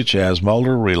locally, Chaz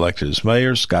Mulder reelected as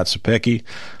mayor, Scott Cepicky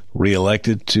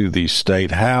reelected to the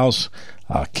state house,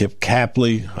 Kip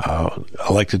Capley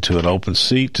elected to an open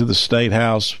seat to the state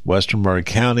house. Western Murray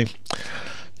County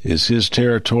is his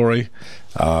territory.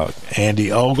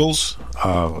 Andy Ogles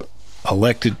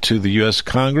elected to the U.S.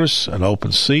 Congress, an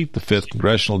open seat, the 5th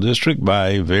Congressional District, by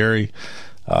a very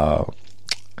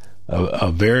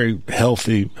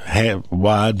healthy,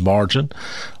 wide margin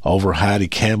over Heidi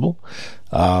Campbell.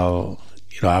 I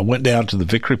went down to the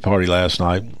victory party last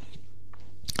night,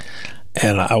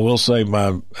 and I will say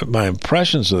my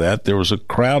impressions of that, there was a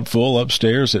crowd full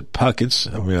upstairs at Puckett's,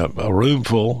 a room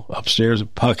full upstairs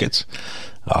at Puckett's,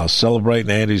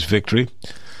 celebrating Andy's victory.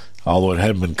 although it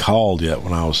hadn't been called yet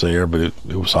when I was there, but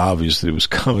it was obvious that it was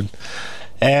coming.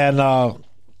 And I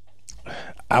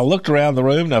looked around the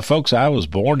room. Now, folks, I was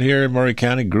born here in Maury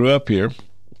County, grew up here,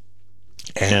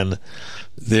 and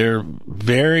they're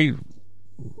very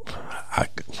as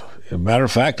a matter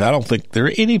of fact, I don't think there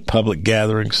are any public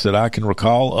gatherings that I can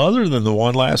recall other than the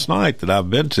one last night that I've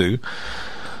been to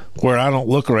where I don't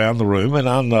look around the room and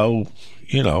I know,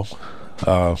 a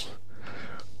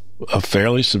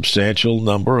fairly substantial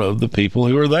number of the people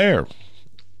who are there.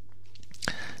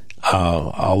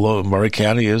 Although Maury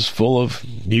County is full of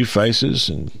new faces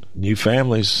and new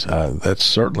families, that's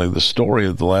certainly the story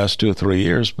of the last 2 or 3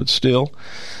 years, but still,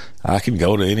 I can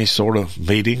go to any sort of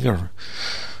meeting or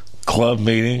club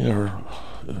meeting or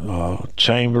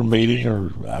chamber meeting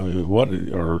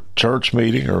or church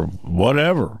meeting or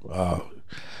whatever. I'll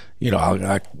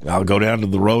go down to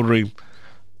the Rotary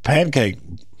pancake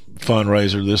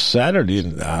fundraiser this Saturday,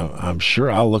 and I'm sure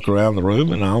I'll look around the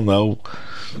room and I'll know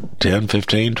 10,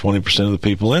 15, 20% of the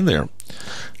people in there.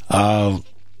 But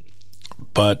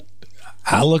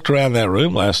I looked around that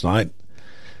room last night.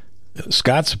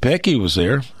 Scott Cepicky was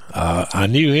there. I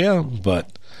knew him,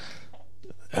 but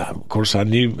of course I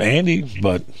knew Andy,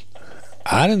 but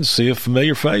I didn't see a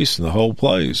familiar face in the whole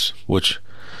place, which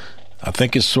I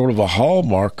think is sort of a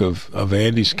hallmark of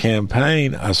Andy's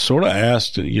campaign. I sort of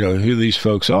asked, who these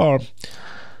folks are.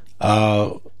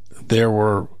 There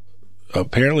were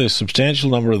apparently a substantial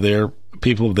number of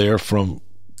people there from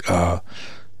who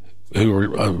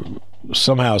were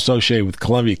somehow associated with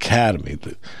Columbia Academy.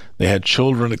 They had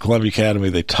children at Columbia Academy.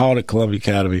 They taught at Columbia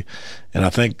Academy, and I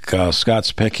think Scott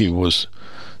Cepicky was,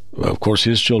 of course,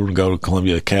 his children go to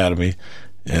Columbia Academy,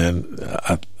 and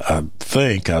I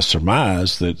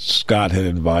surmise that Scott had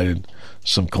invited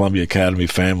some Columbia Academy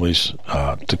families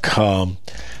to come,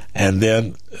 and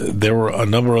then there were a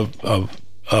number of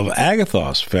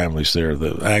Agathos families there,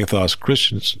 the Agathos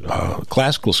Christian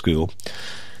Classical School,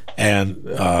 and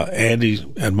Andy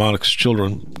and Monica's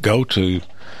children go to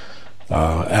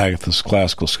Agathos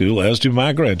Classical School, as do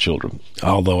my grandchildren,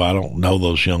 although I don't know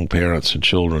those young parents and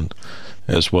children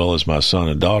as well as my son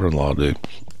and daughter-in-law do.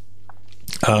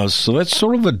 So that's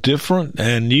sort of a different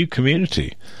and new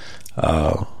community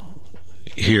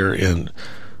here in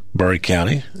Maury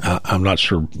County. I'm not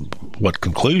sure what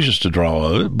conclusions to draw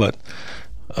of it, but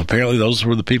apparently those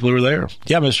were the people who were there.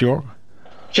 Yeah, Miss York?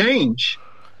 Change.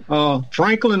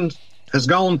 Franklin has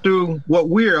gone through what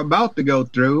we're about to go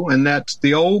through, and that's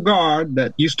the old guard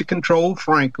that used to control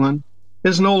Franklin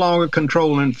is no longer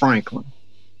controlling Franklin.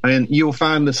 And you'll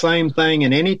find the same thing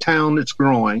in any town that's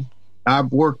growing.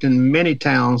 I've worked in many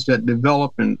towns that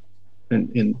developed and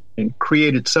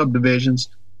created subdivisions,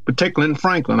 particularly in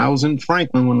Franklin. I was in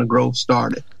Franklin when the growth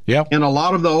started. Yep. And a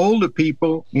lot of the older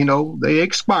people, they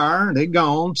expire, they're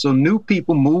gone, so new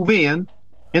people move in,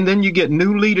 and then you get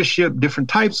new leadership, different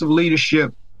types of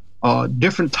leadership,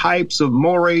 different types of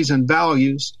mores and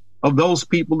values of those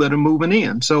people that are moving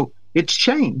in. So it's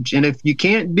change. And if you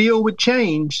can't deal with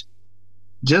change,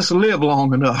 just live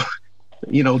long enough.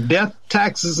 Death,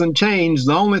 taxes, and change,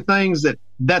 the only things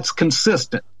that's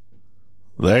consistent.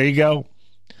 There you go.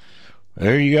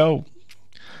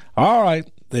 All right.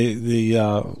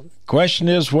 The question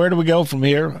is, where do we go from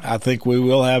here? I think we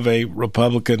will have a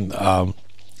Republican House.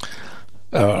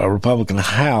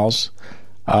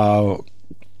 My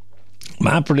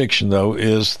prediction, though,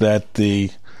 is that the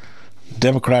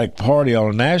Democratic Party on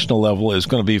a national level is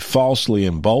going to be falsely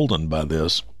emboldened by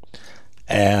this.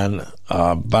 And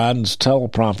Biden's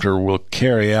teleprompter will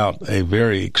carry out a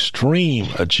very extreme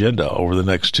agenda over the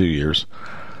next 2 years,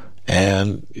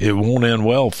 and it won't end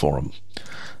well for him.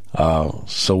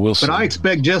 So we'll see. But I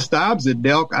expect just the opposite,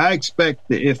 Delk. I expect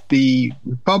that if the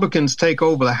Republicans take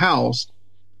over the House,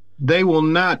 they will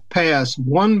not pass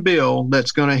one bill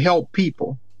that's going to help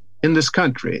people in this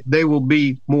country. They will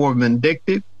be more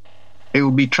vindictive. They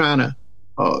will be trying to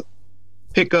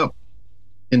pick up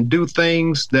and do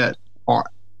things that are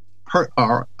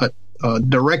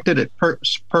directed at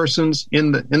persons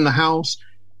in the House,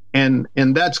 and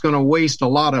that's going to waste a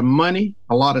lot of money,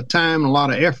 a lot of time, a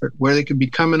lot of effort, where they could be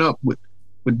coming up with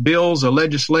bills or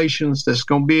legislations that's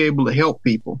going to be able to help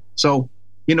people. So,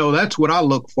 that's what I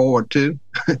look forward to,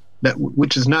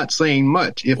 which is not saying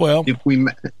much.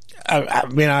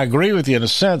 I agree with you in a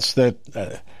sense that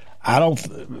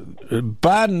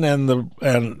Biden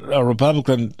and a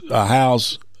Republican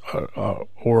House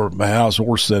or House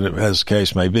or Senate, as the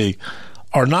case may be,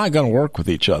 are not going to work with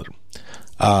each other.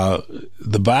 The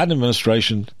Biden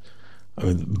administration,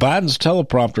 Biden's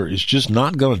teleprompter is just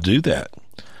not going to do that.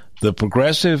 The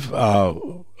progressive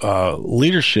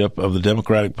leadership of the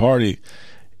Democratic Party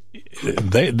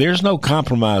there's no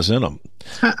compromise in them.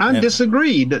 I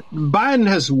disagree. That Biden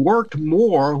has worked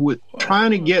more with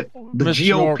trying to get the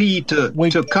GOP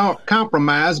to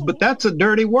compromise, but that's a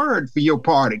dirty word for your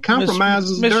party. Compromise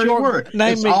is a dirty word.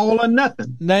 It's all or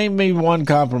nothing. Name me one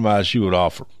compromise you would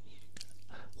offer.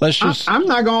 Let's just. I'm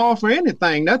not going to offer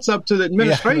anything. That's up to the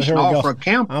administration to offer a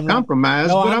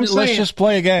compromise. Let's just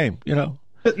play a game. Now,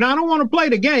 I don't want to play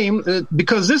the game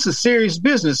because this is serious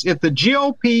business. If the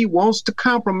GOP wants to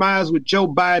compromise with Joe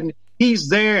Biden, he's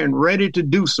there and ready to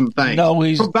do some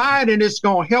things. Provided it's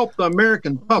going to help the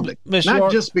American public,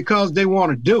 just because they want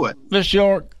to do it. Ms.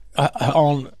 York,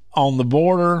 on the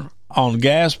border, on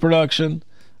gas production,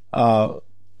 where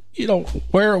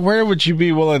would you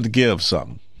be willing to give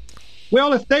something?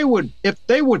 Well, if they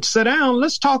would sit down,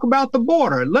 let's talk about the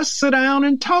border. Let's sit down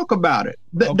and talk about it.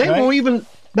 Okay.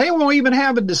 They won't even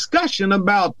have a discussion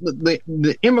about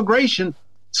the immigration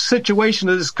situation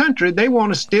of this country. They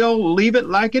want to still leave it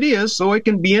like it is so it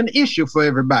can be an issue for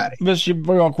everybody. Mr.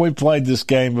 Brock, we played this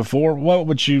game before. What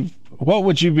would you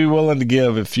be willing to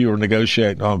give if you were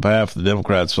negotiating on behalf of the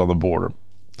Democrats on the border?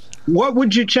 What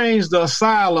would you change the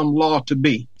asylum law to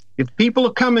be? If people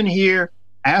are coming here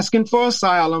asking for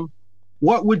asylum,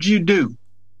 what would you do?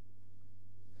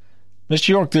 Mr.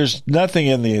 York, there's nothing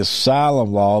in the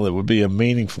asylum law that would be a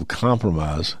meaningful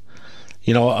compromise.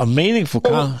 A meaningful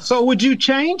So would you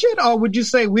change it, or would you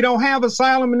say we don't have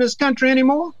asylum in this country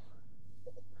anymore?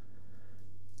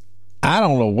 I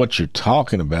don't know what you're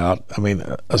talking about. I mean,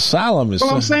 asylum is...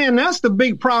 Well, I'm saying that's the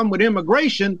big problem with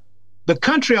immigration. The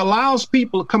country allows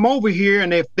people to come over here,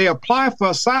 and if they apply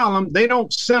for asylum, they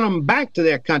don't send them back to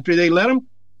their country. They let them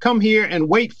come here and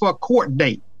wait for a court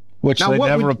date. Which they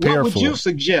never appear for. What would you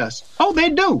suggest? Oh, they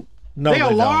do. No, they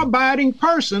are law-abiding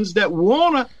persons that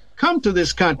want to come to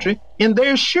this country, and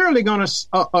they're surely going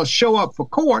to show up for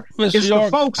court. Mr. It's York,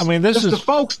 the folks. the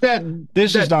folks that.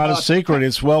 This is not a secret.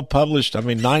 It's well published.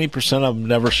 90% of them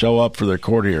never show up for their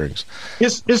court hearings.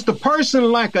 It's the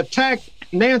person like attacked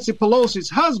Nancy Pelosi's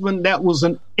husband that was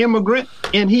an immigrant,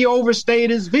 and he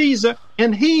overstayed his visa,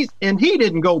 and he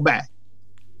didn't go back.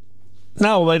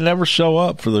 No, they never show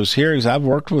up for those hearings. I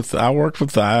worked with the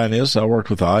INS. I worked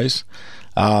with ICE.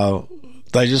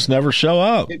 They just never show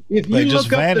up. If you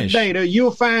look up the data,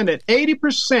 you'll find that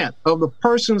 80% of the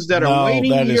persons that are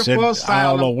waiting here for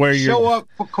asylum show up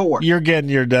for court. You're getting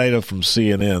your data from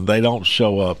CNN. They don't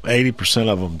show up. 80%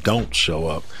 of them don't show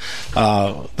up.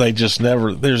 They just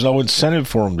never. There's no incentive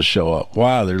for them to show up.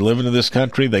 Why? They're living in this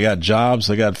country. They got jobs.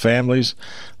 They got families.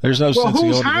 There's no sense. Well,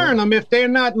 who's hiring them if they're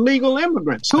not legal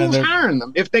immigrants? Who's hiring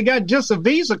them? If they got just a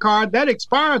visa card, that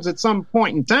expires at some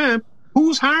point in time.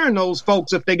 Who's hiring those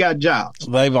folks if they got jobs?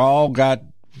 They've all got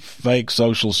fake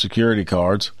Social Security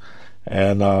cards,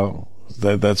 and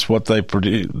that's what they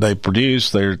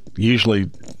produce. They're usually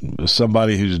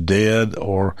somebody who's dead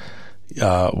or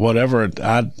whatever.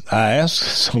 I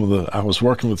asked I was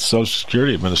working with the Social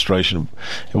Security Administration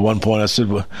at one point. I said,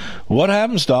 well, what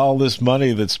happens to all this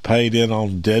money that's paid in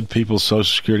on dead people's Social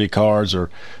Security cards or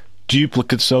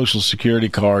duplicate Social Security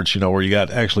cards, where you got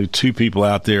actually two people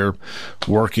out there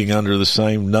working under the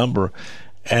same number,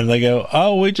 and they go,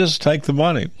 oh, we just take the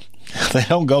money. They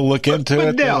don't go look into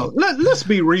it. Dale, let's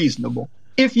be reasonable.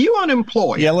 If you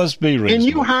unemployed, let's be reasonable, and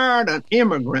you hired an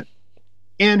immigrant,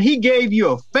 and he gave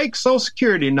you a fake Social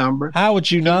Security number, how would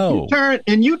you know?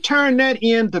 You turn that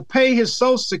in to pay his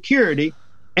Social Security,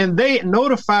 and they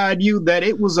notified you that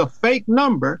it was a fake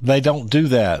number. They don't do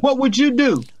that. What would you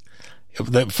do?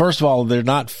 First of all, they're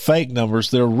not fake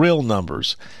numbers. They're real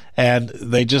numbers. And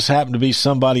they just happen to be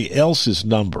somebody else's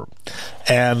number.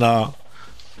 And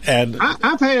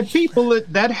I've had people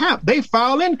they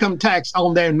file income tax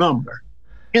on their number.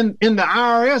 And the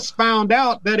IRS found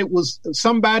out that it was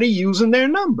somebody using their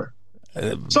number.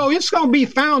 So it's going to be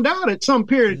found out at some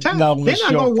period of time. They're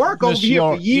not going to work over here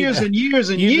for years and years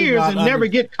and years and never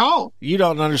get caught. You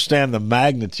don't understand the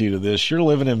magnitude of this. You're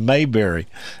living in Mayberry.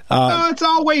 No, it's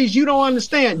always you don't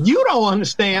understand. You don't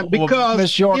understand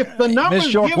because if the numbers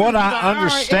Ms. York, what I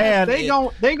understand,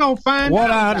 they're going to find out.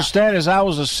 What I understand is I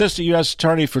was assistant U.S.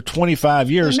 attorney for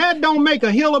 25 years. And that don't make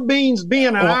a hill of beans being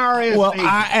an IRS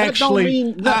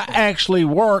agent. I actually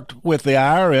worked with the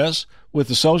IRS, with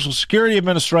the Social Security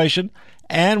Administration,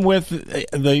 and with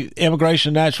the Immigration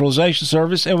and Naturalization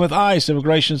Service, and with ICE,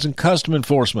 Immigrations and Custom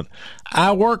Enforcement.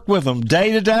 I work with them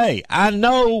day to day. I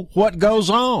know what goes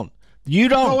on. You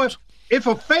don't. So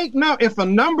if a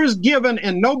number's given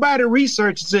and nobody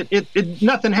researches it,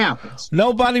 nothing happens.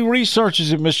 Nobody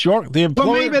researches it, Miss York. The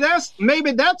employer. But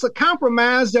maybe that's a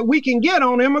compromise that we can get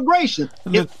on immigration.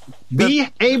 Be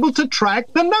able to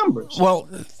track the numbers. Well,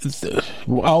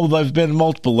 there's been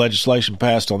multiple legislation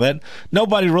passed on that.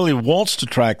 Nobody really wants to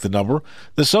track the number.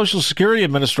 The Social Security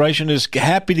Administration is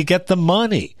happy to get the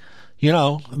money. You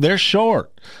know, they're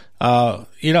short.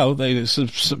 You know,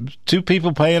 two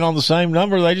people paying on the same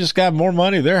number, they just got more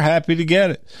money. They're happy to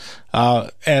get it.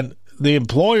 And the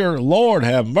employer, Lord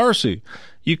have mercy,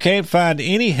 you can't find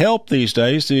any help these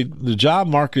days. The job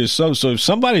market is so if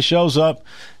somebody shows up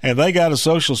and they got a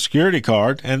Social Security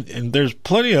card, and there's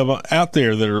plenty of them out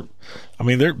there that are, I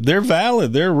mean, they're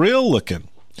valid, they're real looking.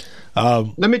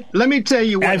 Let me tell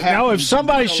you what happens. Now, if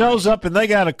somebody shows up and they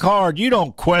got a card, you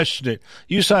don't question it.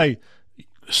 You say,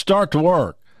 start to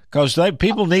work, because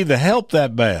people need the help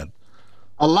that bad.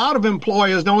 A lot of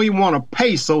employers don't even want to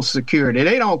pay Social Security.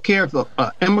 They don't care if the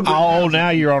immigrant. Oh, now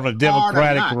you're on a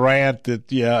Democratic rant.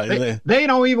 They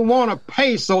don't even want to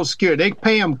pay Social Security. They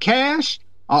pay them cash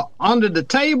under the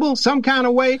table, some kind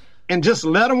of way, and just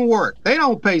let them work. They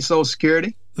don't pay Social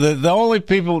Security. The only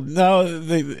people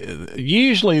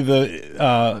usually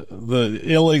the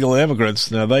illegal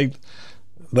immigrants. Now they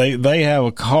have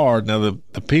a card. Now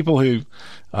the people who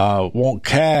want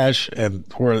cash and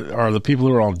are the people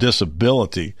who are on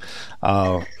disability,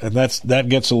 and that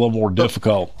gets a little more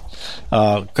difficult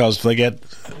because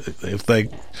if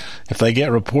they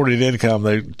get reported income,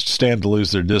 they stand to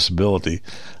lose their disability,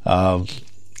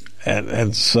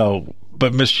 and so.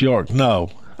 But Miss York, no,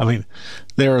 I mean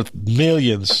there are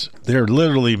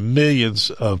literally millions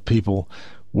of people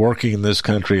working in this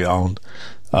country on.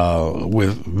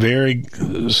 With very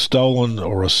stolen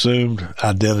or assumed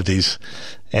identities,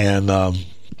 and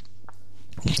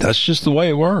that's just the way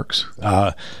it works.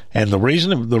 And the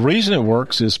reason it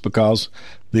works is because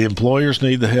the employers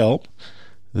need the help,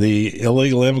 the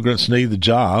illegal immigrants need the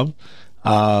job,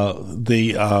 so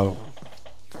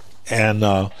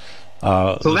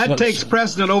that takes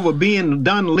precedent over being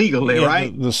done legally,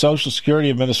 right? The Social Security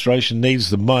Administration needs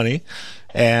the money,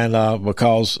 and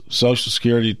because Social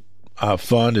Security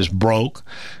fund is broke,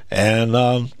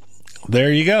 and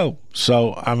there you go.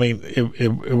 So I mean,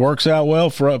 it works out well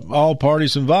for all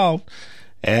parties involved,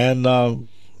 and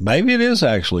maybe it is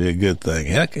actually a good thing.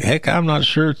 Heck, I'm not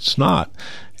sure it's not.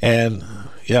 And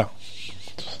yeah,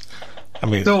 I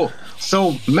mean,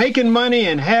 so making money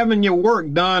and having your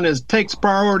work done takes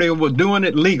priority over doing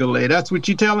it legally. That's what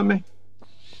you're telling me?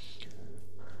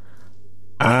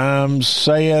 I'm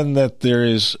saying that there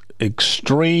is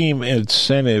extreme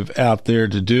incentive out there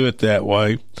to do it that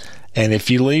way, and if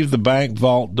you leave the bank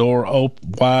vault door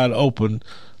wide open,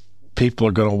 people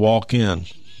are going to walk in.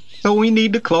 So we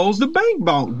need to close the bank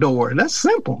vault door. That's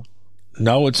simple.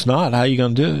 No, it's not. How are you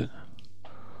going to do it?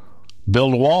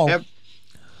 Build a wall?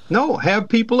 Have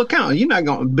people account. You're not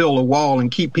going to build a wall and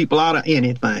keep people out of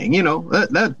anything. You know,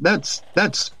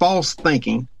 that's false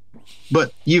thinking.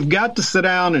 But you've got to sit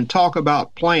down and talk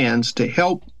about plans to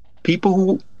help people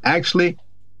who actually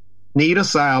need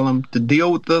asylum, to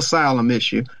deal with the asylum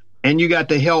issue, and you got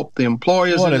to help the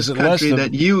employers in this country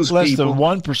that use people. Less than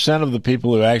 1% of the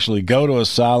people who actually go to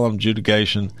asylum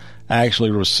adjudication actually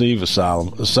receive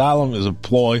asylum. Asylum is a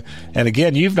ploy, and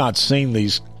again, you've not seen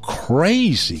these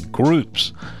crazy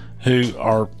groups who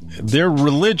their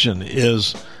religion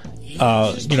is,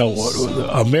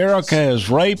 America has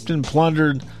raped and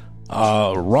plundered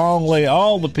wrongly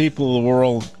all the people of the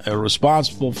world are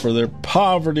responsible for their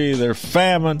poverty, their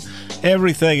famine,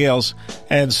 everything else.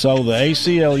 And so the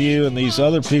ACLU and these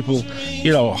other people,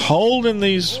 holding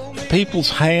these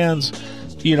people's hands,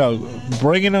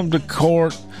 bringing them to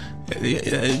court,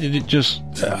 it's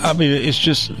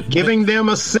just giving them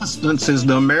assistance is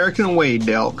the American way,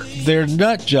 Delk. They're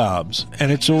nut jobs, and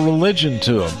it's a religion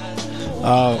to them.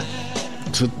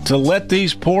 To let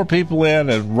these poor people in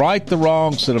and right the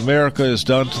wrongs that America has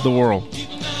done to the world.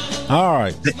 All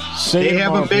right. They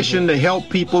have a mission to help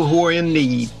people who are in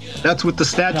need. That's what the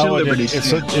Statue of Liberty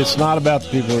says. It's not about the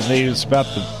people in need. It's about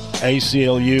the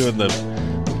ACLU and the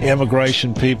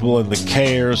immigration people and the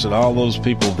CARES and all those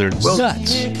people. They're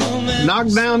nuts. Knock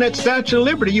down that Statue of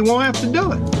Liberty. You won't have to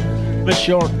do it. Miss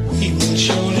York.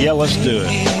 Yeah, let's do it.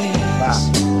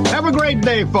 Bye. Have a great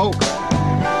day, folks.